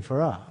doing anything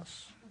for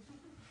us.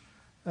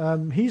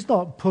 He's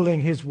not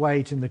pulling his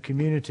weight in the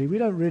community. We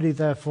don't really,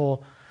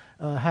 therefore,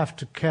 have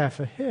to care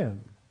for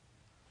him.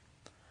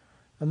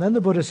 And then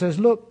the Buddha says,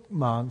 look,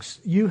 monks,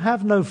 you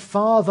have no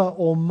father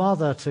or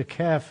mother to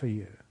care for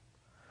you.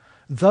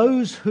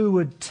 Those who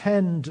would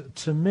tend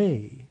to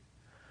me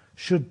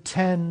should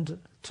tend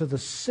to the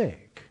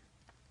sick.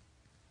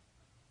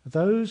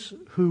 Those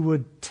who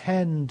would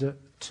tend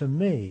to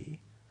me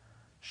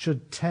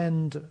should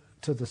tend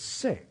to the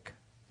sick.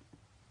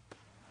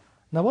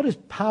 Now, what is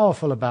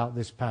powerful about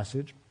this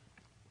passage,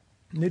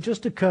 and it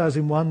just occurs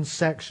in one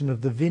section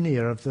of the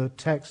Vinaya, of the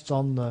texts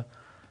on the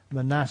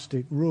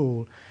monastic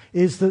rule,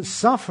 is that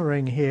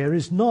suffering here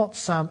is not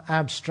some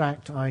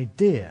abstract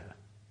idea.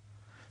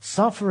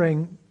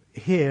 Suffering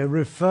here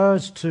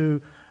refers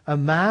to a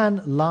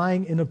man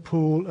lying in a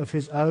pool of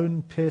his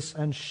own piss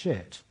and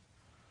shit,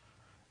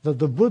 that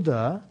the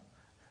Buddha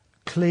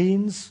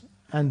cleans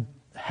and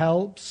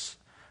helps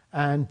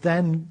and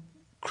then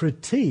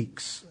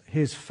critiques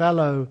his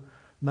fellow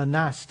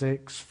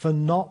monastics for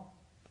not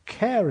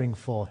caring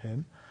for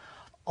him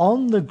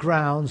on the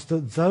grounds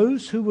that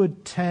those who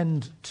would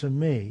tend to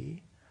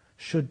me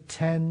should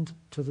tend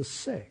to the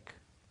sick.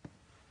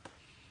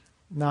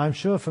 Now, I'm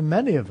sure for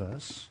many of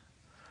us,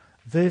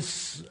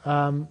 this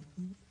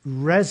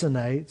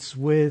resonates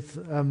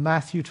with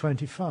Matthew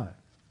 25,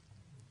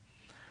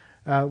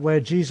 where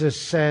Jesus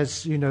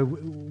says, whenever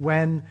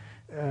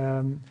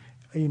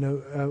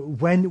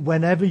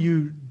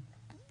you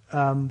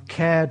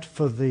cared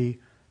for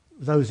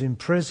those in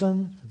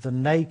prison, the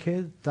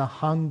naked, the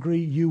hungry,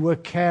 you were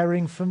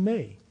caring for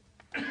me.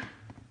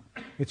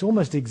 It's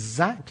almost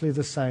exactly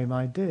the same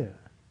idea.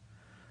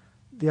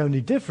 The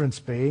only difference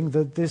being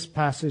that this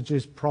passage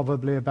is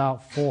probably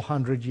about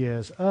 400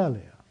 years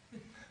earlier.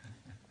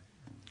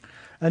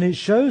 And it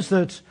shows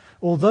that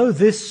although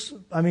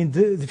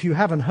if you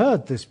haven't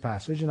heard this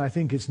passage, and I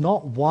think it's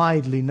not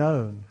widely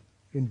known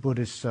in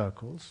Buddhist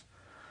circles,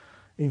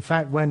 in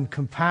fact, when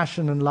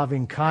compassion and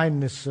loving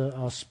kindness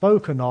are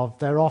spoken of,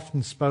 they're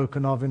often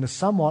spoken of in a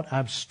somewhat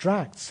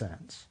abstract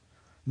sense.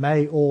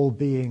 May all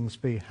beings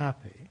be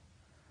happy.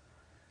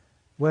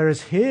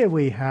 Whereas here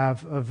we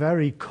have a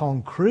very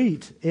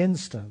concrete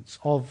instance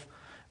of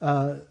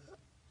a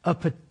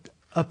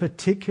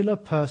particular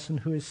person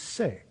who is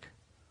sick.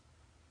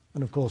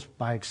 And of course,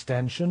 by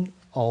extension,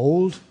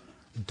 old,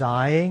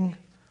 dying,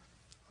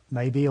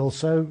 maybe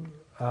also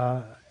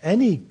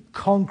any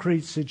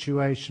concrete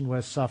situation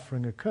where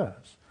suffering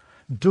occurs.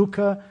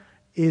 Dukkha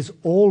is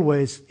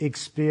always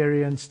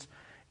experienced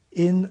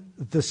in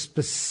the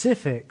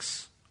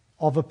specifics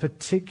of a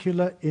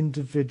particular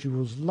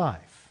individual's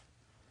life.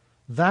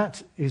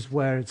 That is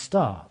where it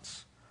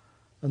starts.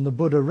 And the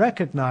Buddha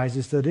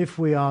recognizes that if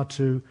we are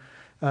to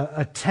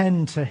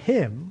attend to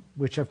him,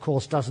 which of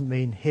course doesn't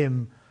mean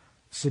him,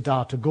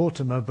 Siddhartha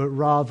Gautama, but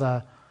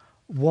rather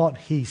what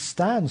he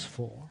stands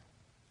for,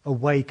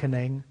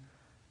 awakening,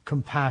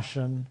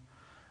 compassion,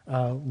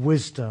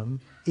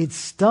 wisdom, it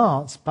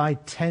starts by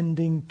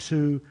tending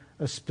to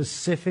a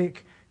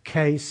specific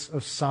case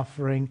of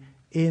suffering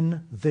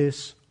in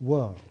this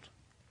world.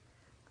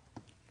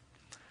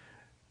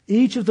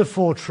 Each of the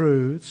four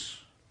truths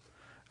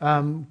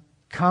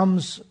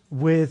comes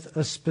with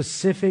a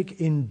specific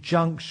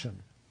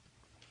injunction.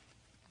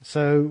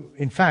 So,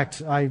 in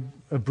fact, I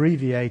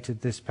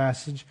abbreviated this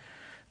passage.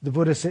 The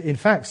Buddha, in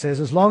fact, says,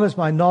 as long as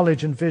my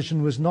knowledge and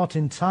vision was not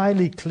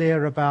entirely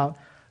clear about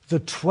the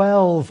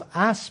 12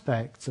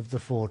 aspects of the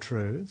four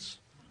truths,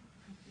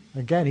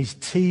 again, he's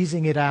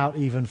teasing it out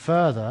even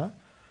further,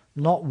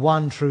 not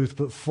one truth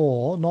but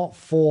four, not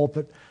four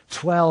but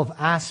 12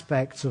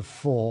 aspects of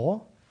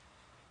four.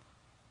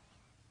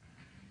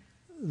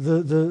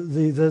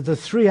 The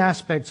three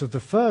aspects of the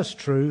first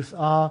truth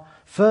are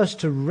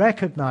first to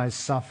recognize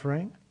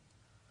suffering,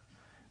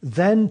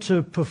 then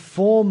to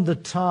perform the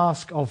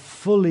task of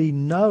fully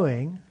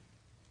knowing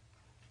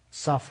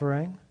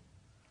suffering,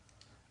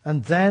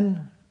 and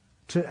then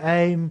to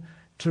aim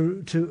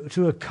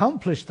to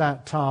accomplish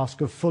that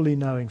task of fully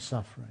knowing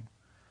suffering.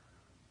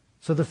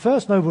 So the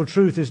first noble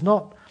truth is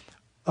not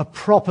a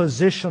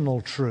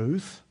propositional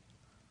truth.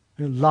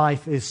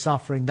 Life is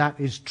suffering, that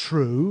is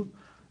true.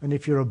 And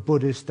if you're a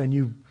Buddhist, then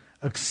you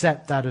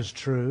accept that as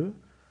true.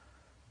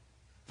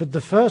 But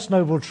the first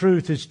noble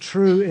truth is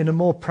true in a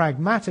more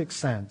pragmatic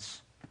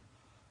sense.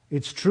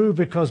 It's true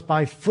because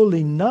by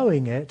fully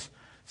knowing it,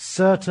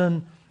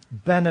 certain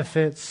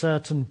benefits,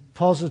 certain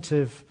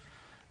positive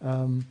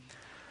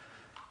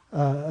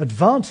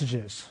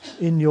advantages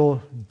in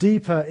your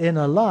deeper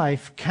inner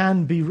life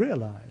can be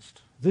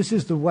realized. This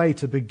is the way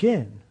to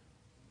begin.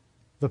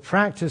 The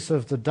practice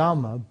of the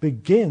Dhamma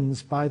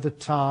begins by the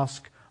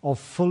task of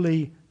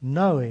fully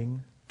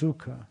knowing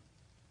dukkha.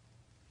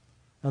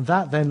 And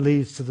that then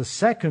leads to the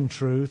second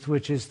truth,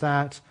 which is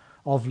that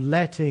of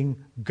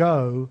letting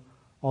go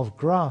of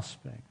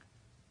grasping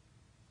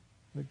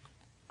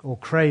or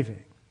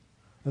craving.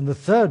 And the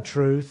third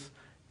truth,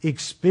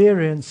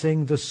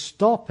 experiencing the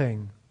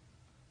stopping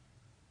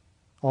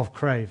of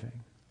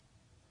craving.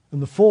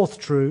 And the fourth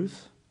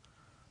truth,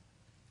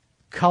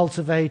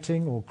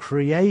 cultivating or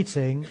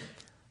creating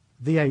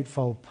the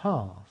Eightfold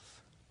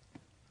Path.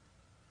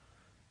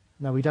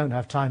 Now, we don't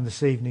have time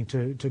this evening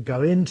to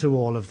go into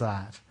all of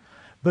that.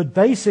 But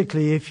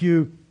basically,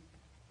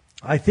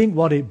 I think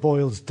what it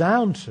boils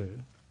down to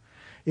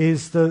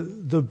is the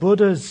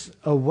Buddha's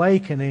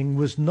awakening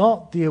was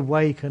not the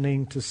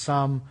awakening to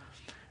some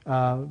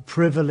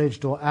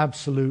privileged or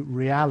absolute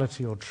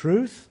reality or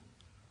truth,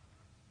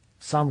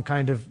 some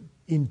kind of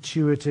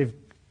intuitive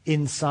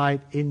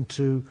insight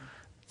into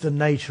the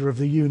nature of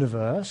the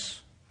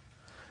universe,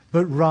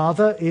 but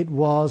rather it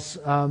was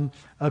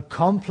a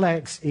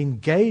complex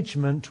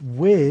engagement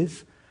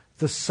with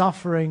the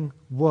suffering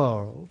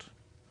world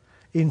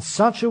in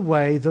such a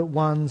way that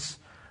one's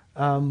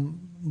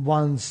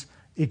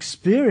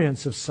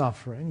experience of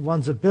suffering,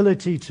 one's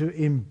ability to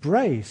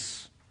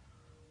embrace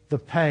the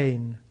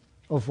pain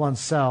of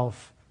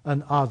oneself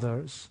and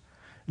others,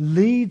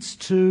 leads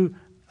to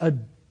a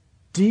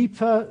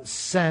deeper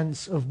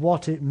sense of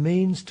what it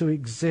means to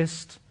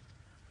exist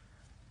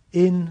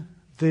in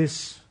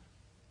this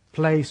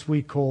place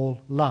we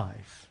call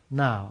life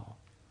now.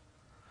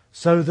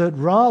 So that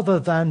rather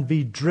than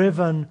be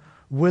driven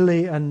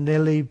willy and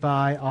nilly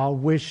by our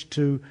wish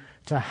to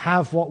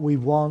have what we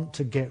want,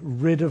 to get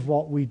rid of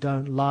what we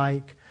don't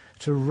like,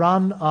 to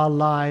run our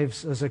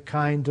lives as a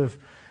kind of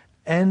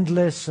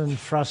endless and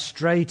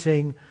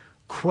frustrating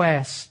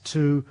quest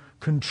to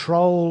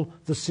control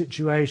the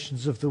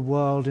situations of the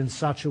world in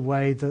such a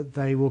way that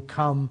they will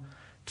come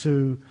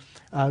to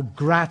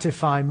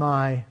gratify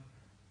my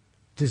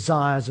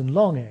desires and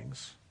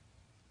longings,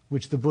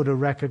 which the Buddha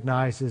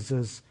recognizes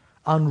as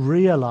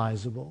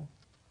unrealizable,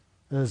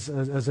 as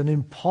an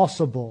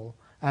impossible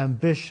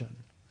ambition.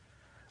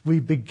 We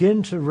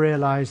begin to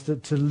realize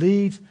that to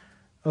lead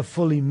a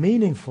fully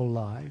meaningful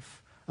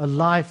life, a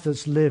life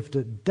that's lived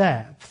at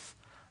depth,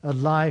 a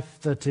life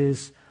that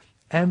is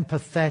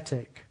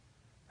empathetic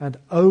and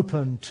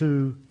open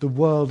to the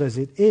world as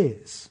it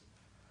is,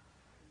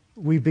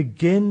 we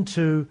begin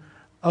to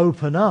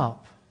open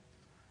up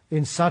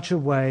in such a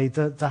way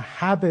that the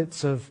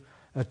habits of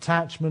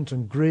attachment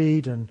and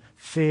greed and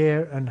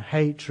fear and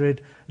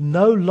hatred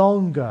no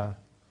longer,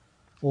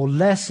 or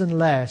less and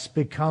less,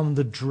 become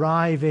the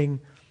driving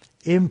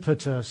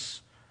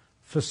impetus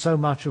for so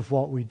much of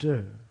what we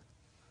do.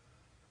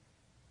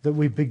 That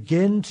we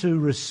begin to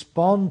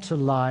respond to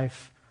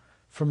life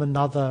from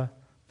another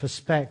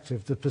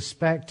perspective, the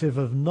perspective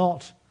of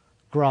not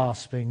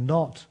grasping,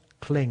 not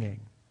clinging.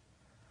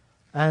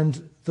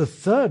 And the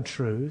third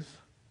truth,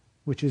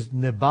 which is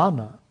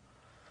nibbana,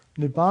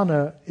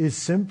 nibbana is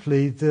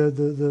simply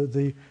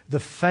the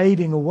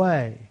fading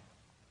away,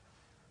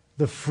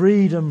 the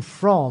freedom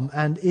from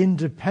and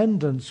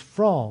independence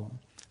from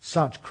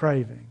such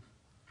craving,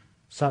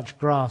 such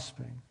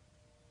grasping,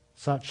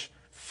 such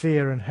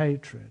fear and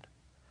hatred.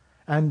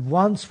 And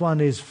once one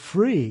is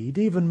freed,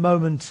 even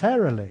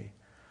momentarily,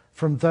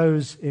 from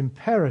those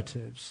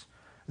imperatives,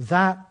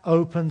 that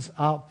opens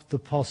up the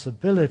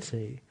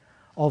possibility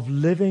of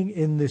living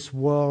in this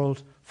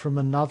world from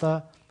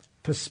another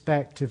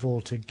perspective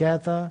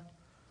altogether,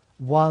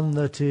 one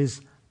that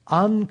is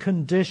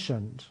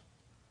unconditioned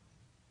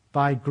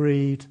by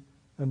greed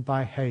and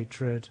by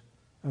hatred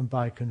and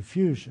by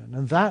confusion.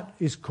 And that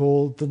is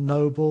called the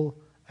Noble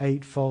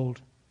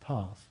Eightfold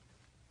Path.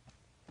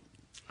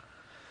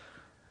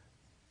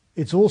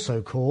 It's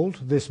also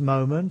called, this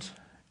moment,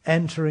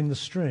 entering the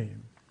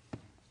stream,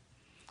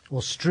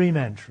 or stream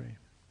entry,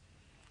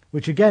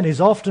 which again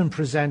is often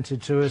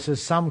presented to us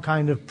as some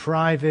kind of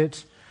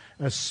private,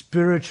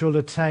 spiritual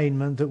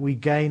attainment that we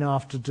gain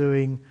after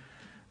doing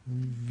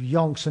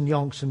yonks and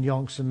yonks and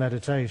yonks of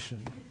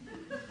meditation.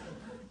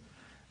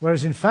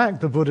 Whereas in fact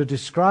the Buddha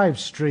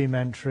describes stream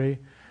entry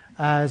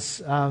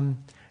as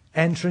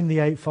entering the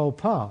Eightfold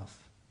Path.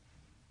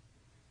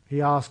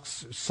 He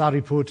asks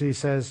Sariputta, he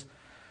says,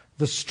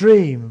 the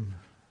stream,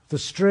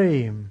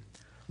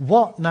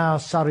 what now,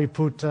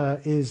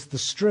 Sariputta, is the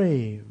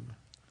stream?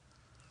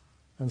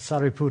 And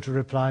Sariputta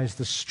replies,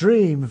 the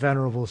stream,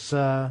 Venerable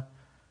Sir,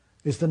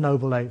 is the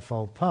Noble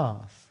Eightfold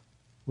Path,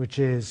 which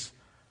is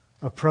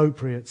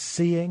appropriate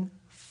seeing,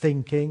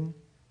 thinking,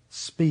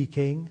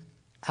 speaking,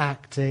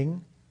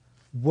 acting,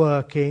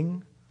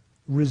 working,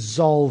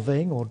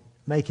 resolving or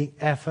making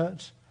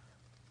effort,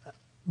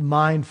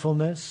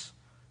 mindfulness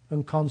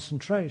and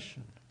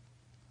concentration.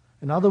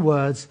 In other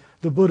words,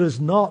 the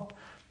Buddha's not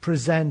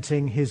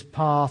presenting his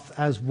path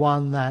as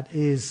one that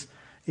is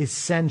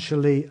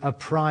essentially a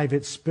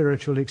private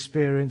spiritual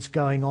experience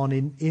going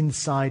on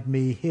inside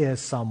me here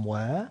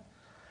somewhere,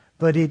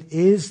 but it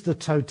is the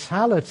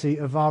totality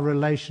of our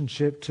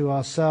relationship to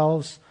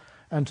ourselves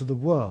and to the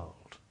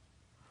world,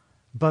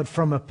 but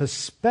from a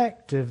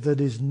perspective that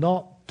is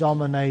not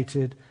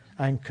dominated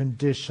and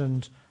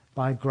conditioned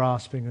by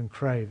grasping and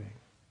craving.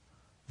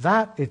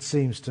 That, it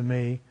seems to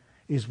me,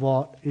 is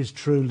what is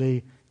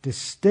truly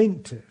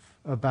distinctive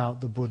about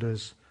the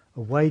Buddha's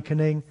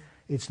awakening.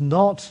 It's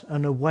not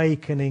an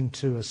awakening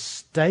to a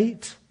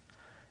state,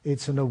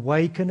 it's an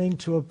awakening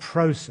to a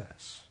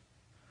process.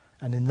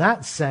 And in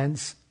that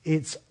sense,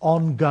 it's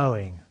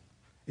ongoing,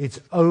 it's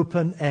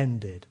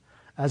open-ended.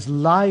 As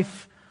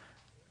life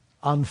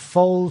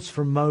unfolds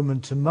from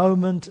moment to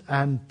moment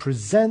and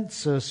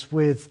presents us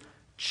with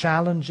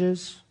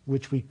challenges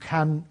which we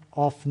can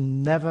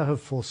often never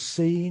have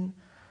foreseen.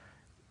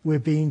 We're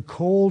being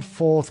called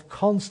forth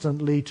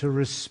constantly to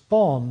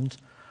respond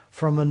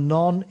from a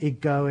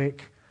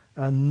non-egoic,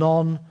 a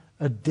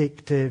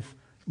non-addictive,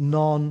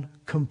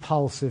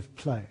 non-compulsive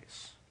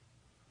place.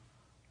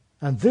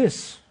 And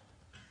this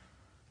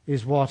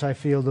is what I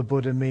feel the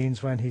Buddha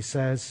means when he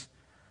says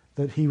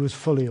that he was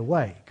fully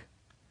awake.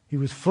 He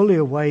was fully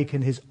awake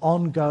in his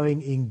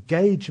ongoing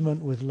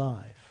engagement with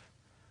life.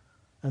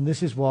 And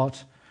this is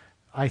what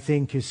I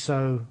think is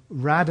so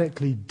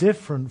radically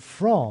different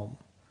from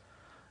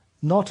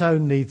not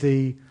only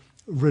the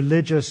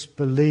religious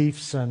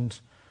beliefs and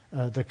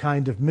the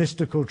kind of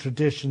mystical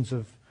traditions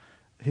of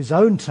his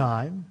own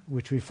time,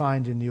 which we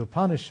find in the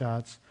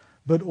Upanishads,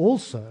 but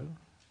also,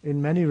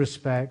 in many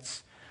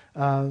respects,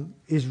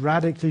 is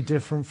radically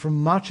different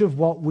from much of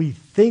what we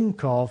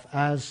think of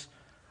as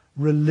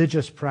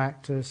religious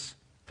practice,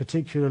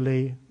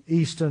 particularly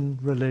Eastern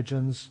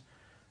religions,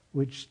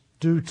 which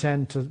do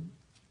tend to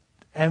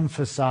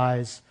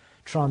emphasize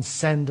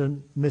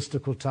transcendent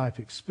mystical type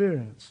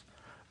experience,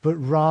 but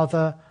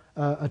rather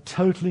a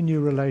totally new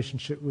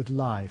relationship with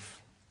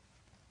life.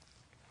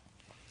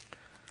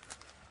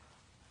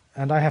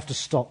 And I have to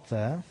stop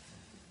there.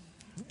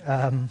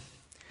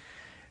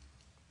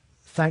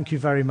 Thank you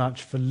very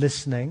much for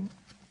listening.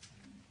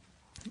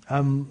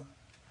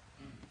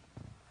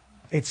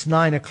 It's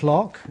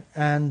 9:00,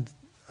 and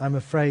I'm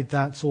afraid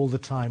that's all the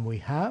time we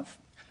have.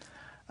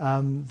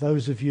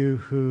 Those of you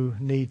who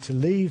need to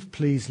leave,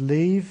 please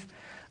leave.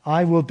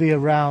 I will be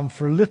around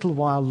for a little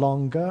while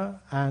longer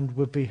and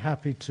would be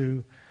happy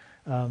to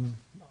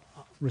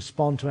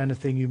respond to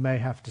anything you may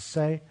have to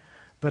say.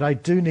 But I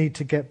do need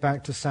to get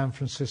back to San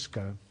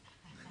Francisco.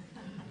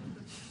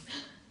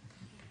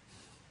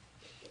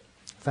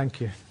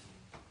 Thank you.